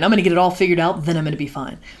destination in mind. I'm going to get it all figured out, then I'm going to be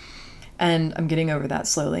fine. And I'm getting over that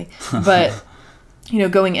slowly. But,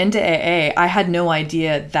 going into AA, I had no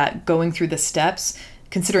idea that going through the steps,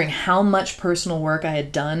 considering how much personal work I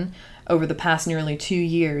had done over the past nearly 2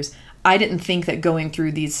 years, I didn't think that going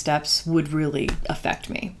through these steps would really affect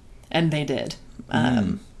me. And they did.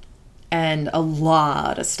 And a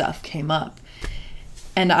lot of stuff came up.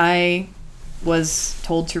 And I was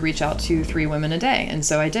told to reach out to 3 women a day. And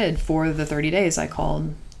so I did. For the 30 days, I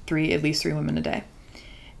called at least 3 women a day.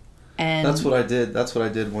 And that's what I did. That's what I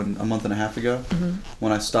did a month and a half ago,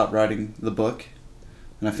 when I stopped writing the book,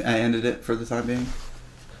 and I ended it for the time being.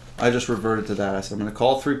 I just reverted to that. I said, I'm going to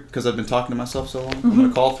call 3, because I've been talking to myself so long. I'm going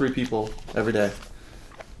to call 3 people every day,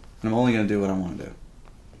 and I'm only going to do what I want to do.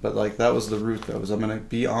 But like, that was the root, though, is I'm going to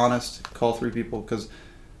be honest, call 3 people, because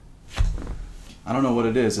I don't know what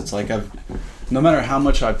it is. It's like no matter how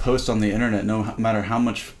much I post on the internet, no matter how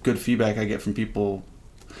much good feedback I get from people,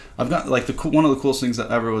 I've got like one of the coolest things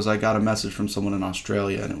that ever was I got a message from someone in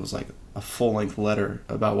Australia, and it was like a full-length letter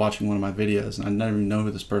about watching one of my videos, and I didn't even know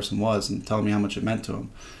who this person was, and telling me how much it meant to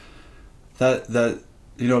him. That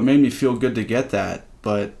it made me feel good to get that,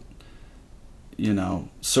 but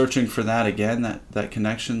searching for that again, that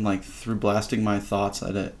connection, like through blasting my thoughts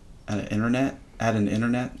at an internet.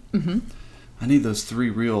 Mm-hmm. I need those 3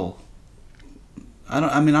 real. I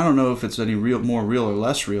don't know if it's any more real or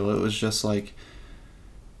less real. It was just like,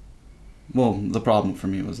 well, the problem for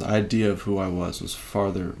me was the idea of who I was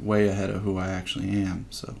way ahead of who I actually am.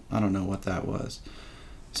 So I don't know what that was.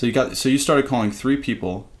 So you started calling 3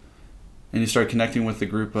 people, and you started connecting with the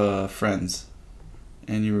group of friends,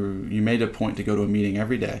 and you made a point to go to a meeting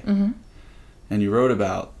every day, and you wrote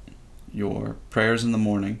about your prayers in the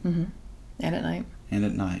morning, and at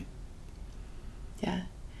night. Yeah.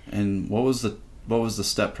 And what was the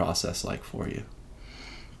step process like for you?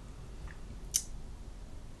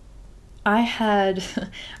 I had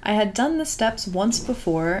done the steps once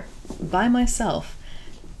before by myself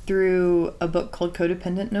through a book called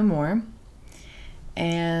Codependent No More,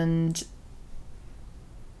 and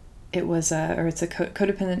it's a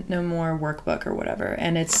Codependent No More workbook or whatever,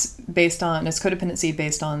 and it's codependency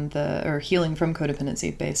based on healing from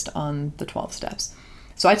codependency based on the 12 steps.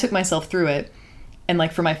 So I took myself through it, and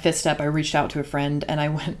like for my 5th step, I reached out to a friend, and I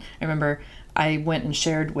went and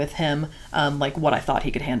shared with him like what I thought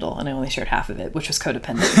he could handle, and I only shared half of it, which was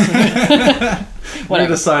codependent. You're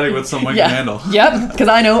deciding what someone can handle. Yep, because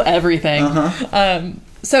I know everything.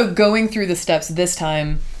 So going through the steps this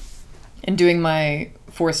time and doing my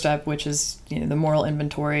 4th step, which is the moral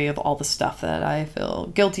inventory of all the stuff that I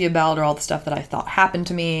feel guilty about, or all the stuff that I thought happened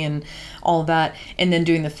to me and all of that, and then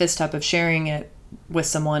doing the 5th step of sharing it with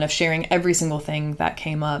someone, of sharing every single thing that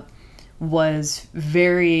came up, was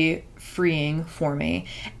very freeing for me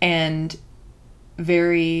and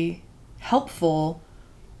very helpful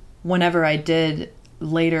whenever I did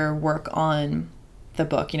later work on the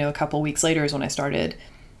book. A couple weeks later is when I started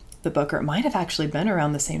the book, or it might have actually been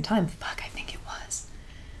around the same time. I think it was.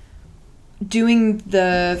 Doing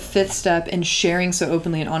the 5th step and sharing so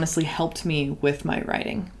openly and honestly helped me with my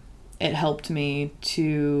writing. It helped me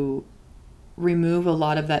to remove a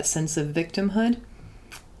lot of that sense of victimhood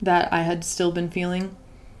that I had still been feeling,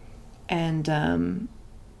 and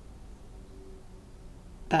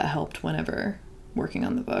that helped whenever working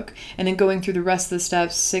on the book. And then going through the rest of the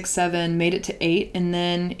steps, 6, 7, made it to 8, and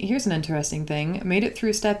then here's an interesting thing, made it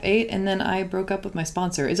through step 8, and then I broke up with my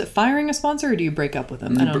sponsor. Is it firing a sponsor, or do you break up with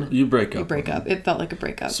them? I don't know. You break up. You break up. It felt like a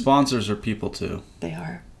breakup. Sponsors are people too. They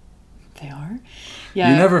are.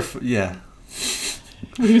 Yeah. You never. Yeah.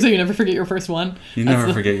 You say you never forget your first one? You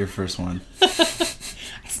never forget your first one.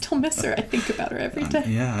 I still miss her. I think about her every day.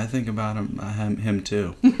 Yeah, I think about him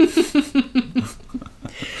too.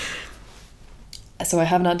 so I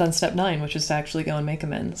have not done step 9, which is to actually go and make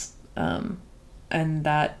amends. And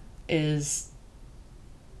that is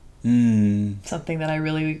something that I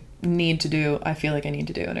really need to do. I feel like I need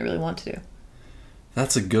to do, and I really want to do.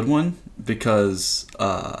 That's a good one, because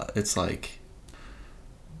it's like,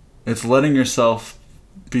 it's letting yourself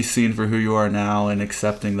be seen for who you are now and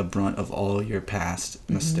accepting the brunt of all your past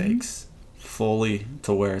mistakes fully,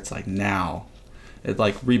 to where it's like now it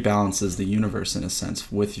like rebalances the universe in a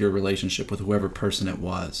sense with your relationship with whoever person it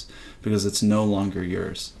was, because it's no longer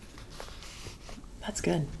yours. That's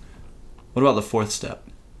good. What about the 4th step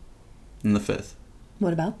and the 5th?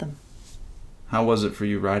 What about them? How was it for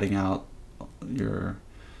you writing out your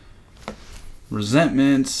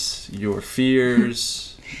resentments, your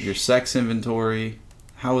fears, your sex inventory?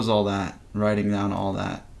 How was all that, writing down all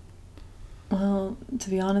that? Well, to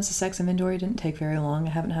be honest, the sex inventory didn't take very long.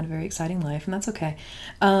 I haven't had a very exciting life, and that's okay.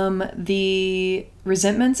 The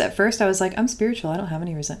resentments, at first I was like, I'm spiritual, I don't have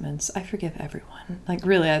any resentments. I forgive everyone. Like,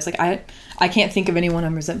 really, I was like, I can't think of anyone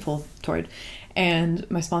I'm resentful toward. And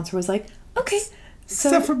my sponsor was like, okay. So,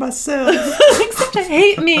 except for myself. Except I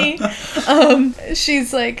hate me.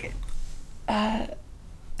 She's like,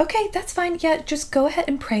 okay, that's fine. Yeah, just go ahead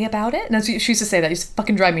and pray about it. And she used to say that. It used to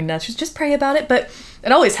fucking drive me nuts. She's just pray about it. But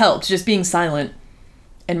it always helped, just being silent.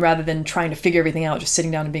 And rather than trying to figure everything out, just sitting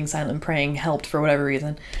down and being silent and praying helped for whatever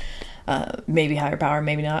reason. Maybe higher power,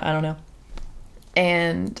 maybe not. I don't know.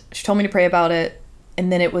 And she told me to pray about it.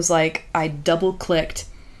 And then it was like I double-clicked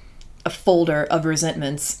a folder of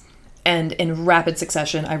resentments. And in rapid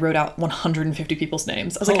succession, I wrote out 150 people's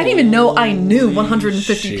names. I was like, I didn't even know I knew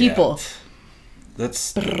 150 people.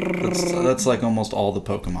 That's like almost all the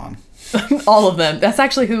Pokemon. All of them. That's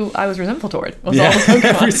actually who I was resentful toward. Was yeah, all the Pokemon.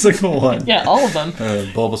 Every single one. Yeah, all of them.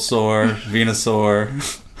 Bulbasaur, Venusaur.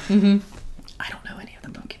 Mm-hmm. I don't know any of the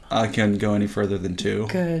Pokemon. I can't go any further than 2.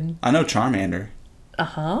 Good. I know Charmander.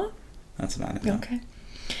 Uh-huh. That's about it. Though. Okay.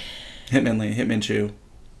 Hitmonlee, Hitmonchan,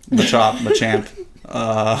 Machamp,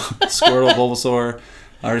 Squirtle, Bulbasaur.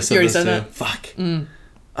 I already said those 2. That? Fuck.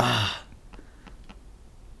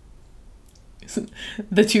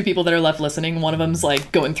 The 2 people that are left listening, one of them's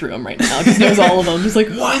like going through them right now. Just knows all of them. Just like,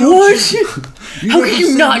 what? How can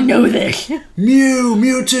you not know this?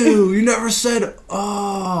 Mewtwo. You never said,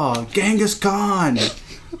 Genghis Khan.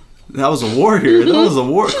 That was a warrior. That was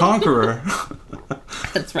a conqueror.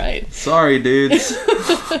 That's right. Sorry, dudes.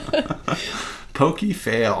 Pokey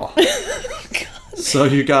fail. So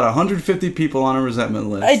you got 150 people on a resentment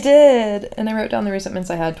list. I did. And I wrote down the resentments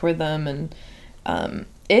I had toward them. And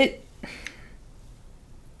it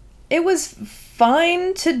was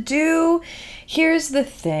fine to do. Here's the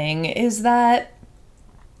thing, is that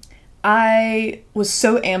I was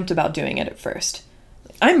so amped about doing it at first.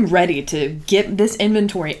 I'm ready to get this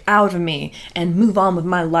inventory out of me and move on with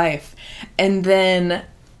my life. And then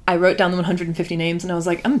I wrote down the 150 names and I was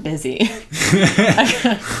like, I'm busy.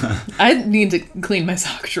 I need to clean my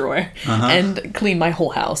sock drawer and clean my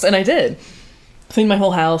whole house. And I did. Clean my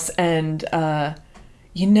whole house. And, I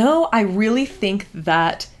really think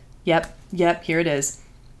that, yep, here it is.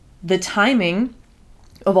 The timing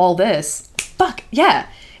of all this,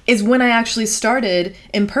 is when I actually started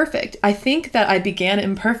Imperfect. I think that I began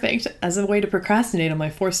Imperfect as a way to procrastinate on my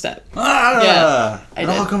 4th step. It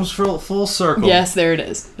all comes full circle. Yes, there it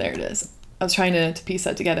is. I was trying to piece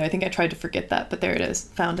that together. I think I tried to forget that, but there it is.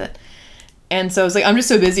 Found it. And so I was like, I'm just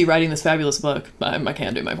so busy writing this fabulous book, I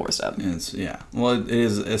can't do my 4th step. Well,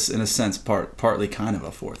 it's in a sense partly kind of a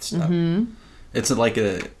 4th step. Mm-hmm. It's like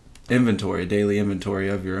a daily inventory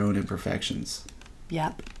of your own imperfections.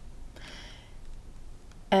 Yep.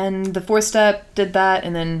 And the 4th step did that,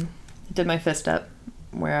 and then did my 5th step,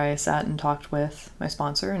 where I sat and talked with my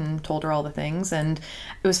sponsor and told her all the things. And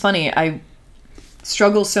it was funny. I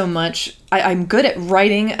struggle so much. I'm good at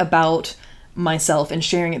writing about myself and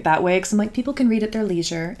sharing it that way, because I'm like, people can read at their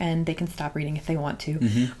leisure and they can stop reading if they want to.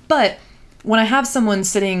 Mm-hmm. But when I have someone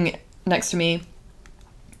sitting next to me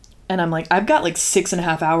and I'm like, I've got like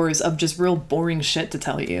 6.5 hours of just real boring shit to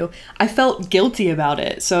tell you, I felt guilty about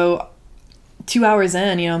it. So 2 hours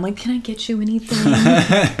in, I'm like, can I get you anything?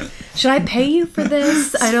 Should I pay you for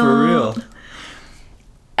this? I don't. For real.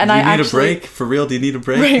 And do you need a break? For real, do you need a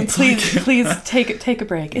break? Right, please take a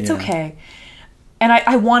break. It's okay. And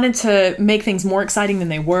I wanted to make things more exciting than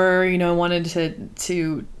they were. I wanted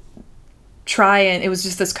to try, and it was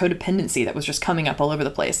just this codependency that was just coming up all over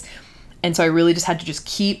the place. And so I really just had to just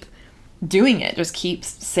keep doing it, just keep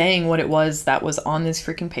saying what it was that was on this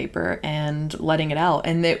freaking paper and letting it out.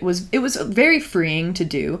 And it was very freeing to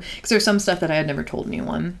do, because there's some stuff that I had never told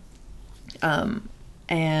anyone.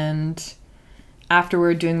 And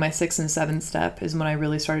afterward, doing my 6th and 7th step is when I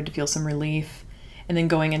really started to feel some relief. And then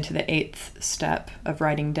going into the 8th step of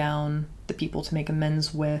writing down the people to make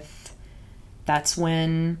amends with, that's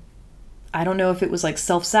when, I don't know if it was like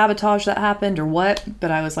self-sabotage that happened or what, but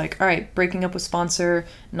I was like, all right, breaking up with sponsor,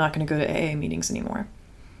 not going to go to AA meetings anymore.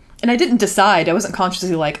 And I didn't decide, I wasn't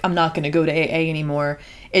consciously like, I'm not going to go to AA anymore.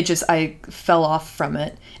 It just, I fell off from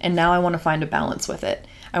it. And now I want to find a balance with it.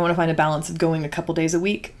 I want to find a balance of going a couple days a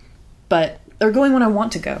week, or going when I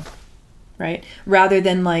want to go. Right? Rather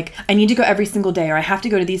than like, I need to go every single day, or I have to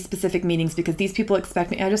go to these specific meetings because these people expect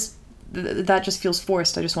me. That just feels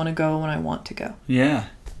forced. I just want to go when I want to go. Yeah.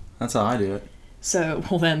 That's how I do it. So,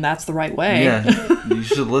 well then that's the right way. Yeah. You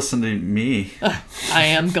should listen to me. I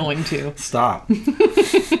am going to. Stop.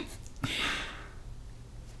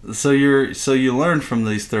 So you learned from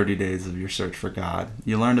these 30 days of your search for God.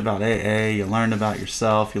 You learned about AA, you learned about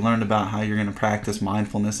yourself, you learned about how you're going to practice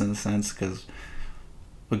mindfulness in a sense, because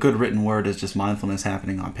a good written word is just mindfulness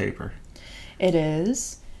happening on paper. It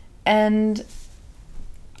is. And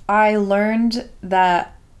I learned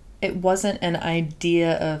that it wasn't an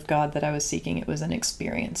idea of God that I was seeking. It was an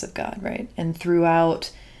experience of God, right? And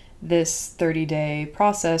throughout this 30-day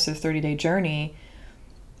process or 30-day journey,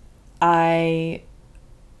 I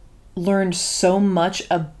learned so much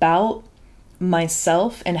about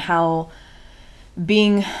myself and how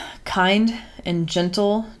being kind and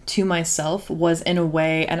gentle to myself was in a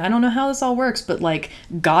way, and I don't know how this all works, but like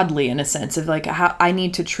godly in a sense of like how I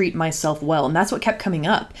need to treat myself well. And that's what kept coming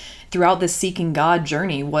up throughout this seeking God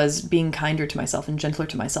journey, was being kinder to myself and gentler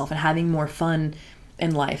to myself and having more fun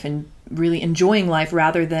in life and really enjoying life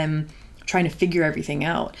rather than trying to figure everything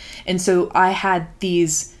out. And so I had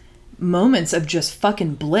these moments of just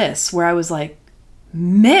fucking bliss where I was like,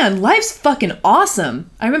 man, life's fucking awesome.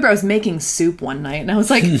 I remember I was making soup one night and I was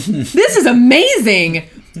like, this is amazing.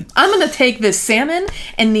 I'm going to take this salmon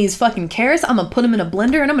and these fucking carrots, I'm going to put them in a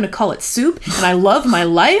blender and I'm going to call it soup. And I love my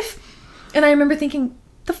life. And I remember thinking,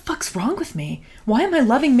 the fuck's wrong with me? Why am I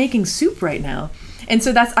loving making soup right now? And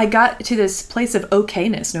so I got to this place of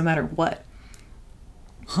okayness no matter what.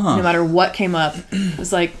 No matter what came up. It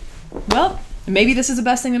was like, well, maybe this is the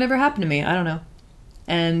best thing that ever happened to me. I don't know.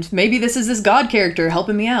 And maybe this is this God character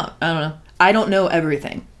helping me out. I don't know. I don't know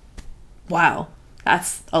everything. Wow.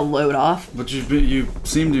 That's a load off. But you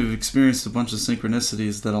seem to have experienced a bunch of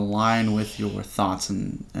synchronicities that align with your thoughts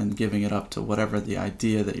and giving it up to whatever the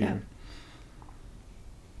idea that you're...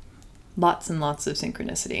 Lots and lots of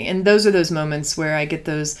synchronicity. And those are those moments where I get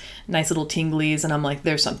those nice little tinglies and I'm like,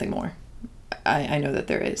 there's something more. I know that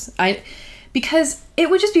there is. Because it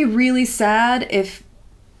would just be really sad if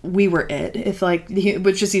we were it. If like,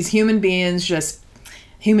 with just these human beings,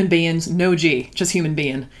 no G, just human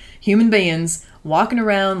beings walking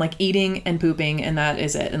around like eating and pooping and that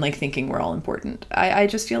is it. And like thinking we're all important. I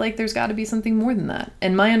just feel like there's got to be something more than that.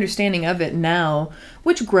 And my understanding of it now,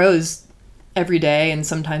 which grows every day and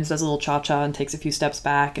sometimes does a little cha-cha and takes a few steps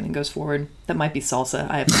back and then goes forward. That might be salsa.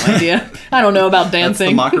 I have no idea. I don't know about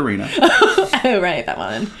dancing. That's the Macarena. Oh, right, that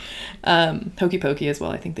one. Hokey Pokey as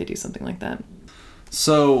well. I think they do something like that.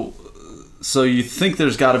 So you think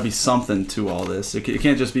there's got to be something to all this. It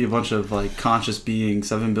can't just be a bunch of like conscious beings,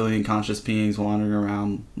 7 billion conscious beings wandering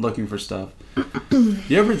around looking for stuff.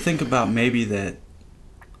 You ever think about maybe that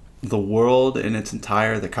the world in its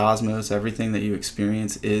entire, the cosmos, everything that you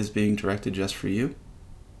experience is being directed just for you?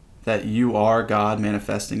 That you are God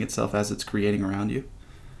manifesting itself as it's creating around you?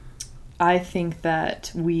 I think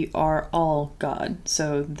that we are all God.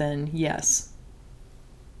 So then, yes.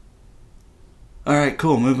 All right,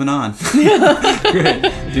 cool. Moving on. Great.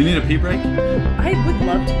 Do you need a pee break? I would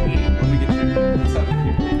love to pee. Let me get you. Let's have a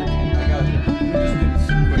pee break. I got you. Just do this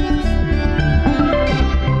quick.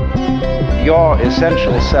 Your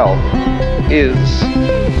essential self is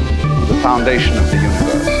the foundation of the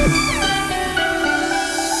universe.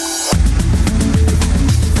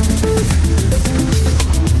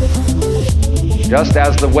 Just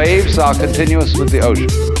as the waves are continuous with the ocean,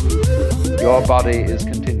 your body is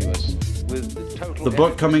continuous with the total... The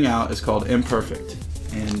book coming out is called Imperfect,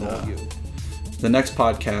 and the next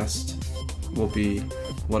podcast will be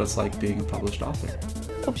what it's like being a published author.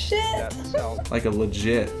 Oh, shit. Like a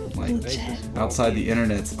legit, outside the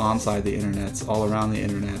internets, onside the internets, all around the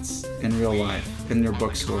internets, in real life, in your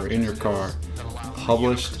bookstore, in your car,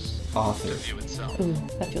 published author. Ooh,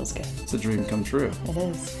 that feels good. It's a dream come true. It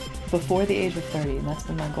is. Before the age of 30, and that's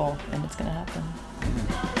been my goal, and it's going to happen.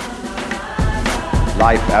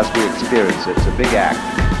 Life as we experience it is a big act,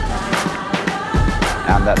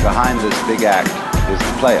 and that behind this big act is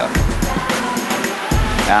the player.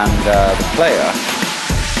 And the player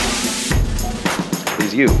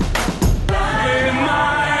is you. In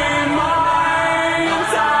my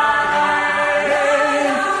mind's eye,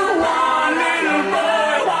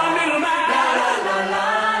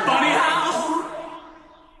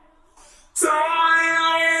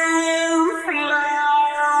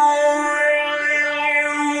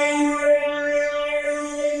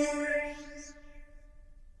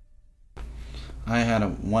 I had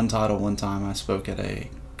one title one time. I spoke at a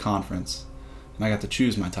conference, and I got to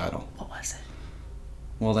choose my title. What was it?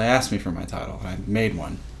 Well, they asked me for my title. I made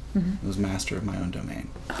one. It was master of my own domain.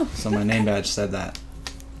 Oh, so my name badge said that.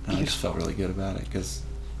 And I just felt really good about it because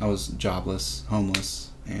I was jobless,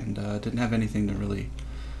 homeless, and didn't have anything to really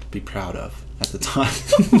be proud of at the time.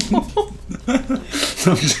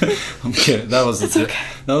 I'm kidding. That was okay.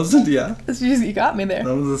 That was yeah. You got me there.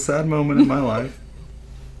 That was a sad moment in my life.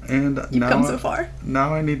 And You've come so far.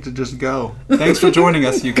 Now I need to just go. Thanks for joining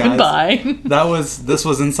us, you guys. Goodbye. This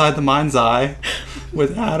was Inside the Mind's Eye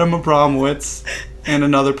with Adam Abramowitz and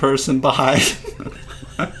another person. Bye.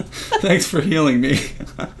 Thanks for healing me.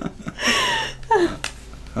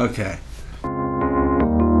 Okay.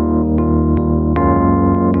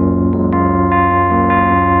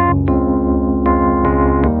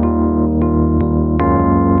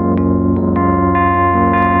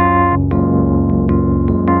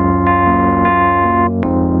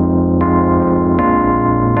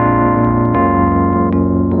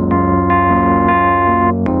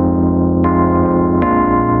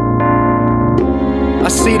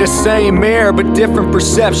 The same mirror but different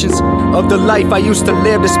perceptions of the life I used to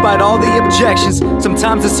live despite all the objections.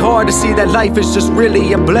 Sometimes it's hard to see that life is just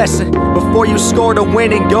really a blessing. Before you score the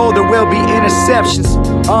winning goal, there will be interceptions.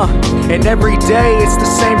 And every day it's the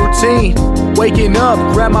same routine. Waking up,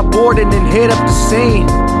 grab my board and then hit up the scene.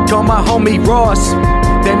 Call my homie Ross,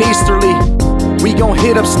 then Easterly. We gon'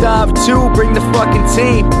 hit up Stav 2, bring the fucking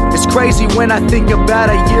team. It's crazy when I think about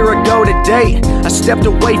a year ago today. I stepped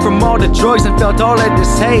away from all the drugs and felt all of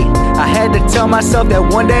this hate. I had to tell myself that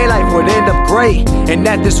one day life would end up great, and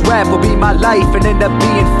that this rap will be my life and end up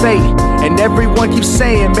being fate. And everyone keeps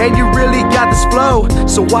saying, man, you really got this flow,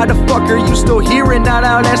 so why the fuck are you still here and not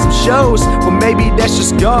out at some shows? Well, maybe that's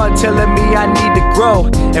just God telling me I need to grow.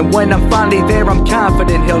 And when I'm finally there, I'm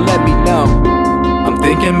confident he'll let me know. I'm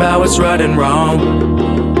thinking about what's right and wrong.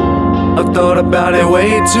 I've thought about it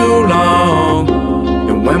way too long.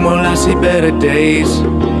 And when will I see better days?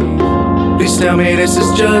 Please tell me this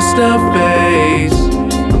is just a phase.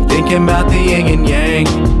 I'm thinking about the yin and yang.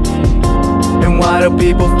 And why do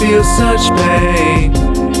people feel such pain?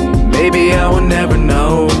 Maybe I will never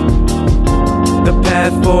know the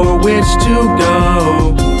path for which to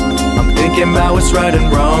go. I'm thinking about what's right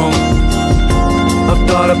and wrong. I've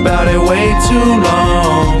thought about it way too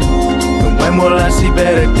long. And when will I see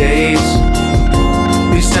better days?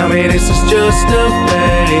 Please tell me this is just a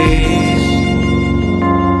phase.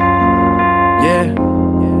 Yeah,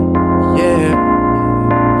 yeah,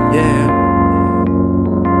 yeah.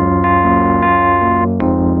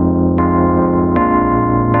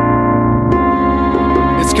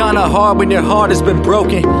 It's kinda hard when your heart has been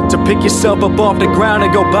broken to pick yourself up off the ground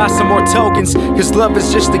and go buy some more tokens. Cause love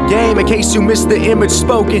is just a game in case you miss the image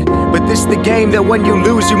spoken. But this the game that when you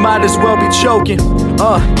lose you might as well be choking.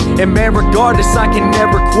 And man, regardless I can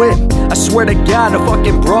never quit. I swear to God, a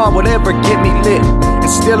fucking broad would ever get me lit. And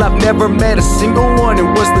still I've never met a single one who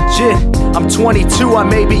was legit. I'm 22, I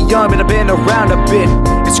may be young, but I've been around a bit.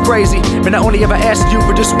 It's crazy, man, I only ever asked you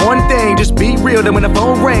for just one thing. Just be real, then when the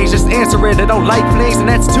phone rings, just answer it. I don't like flings, and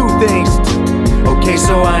that's two things. Okay,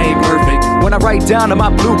 so I ain't perfect. When I write down my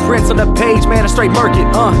blueprints on the page, man, I straight murk it.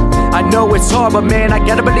 I know it's hard, but man, I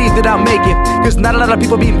gotta believe that I'll make it. Cause not a lot of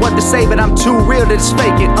people mean what to say, but I'm too real to just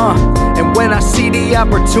fake it. And when I see the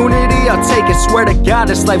opportunity, I'll take it. Swear to God,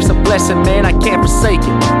 this life's a blessing, man, I can't forsake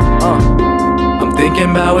it. I'm thinking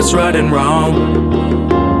about what's right and wrong.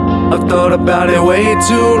 I've thought about it way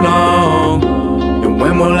too long. And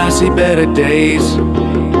when will I see better days?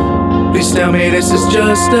 Please tell me this is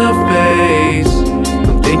just a phase.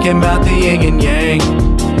 I'm thinking about the yin and yang.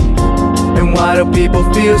 And why do people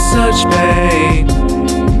feel such pain?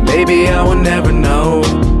 Maybe I will never know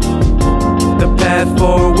the path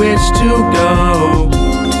for which to go.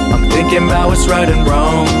 I'm thinking about what's right and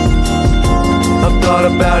wrong. I've thought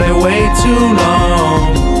about it way too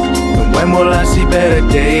long. And when will I see better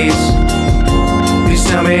days? Please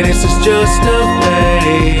tell me this is just a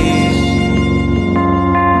phase.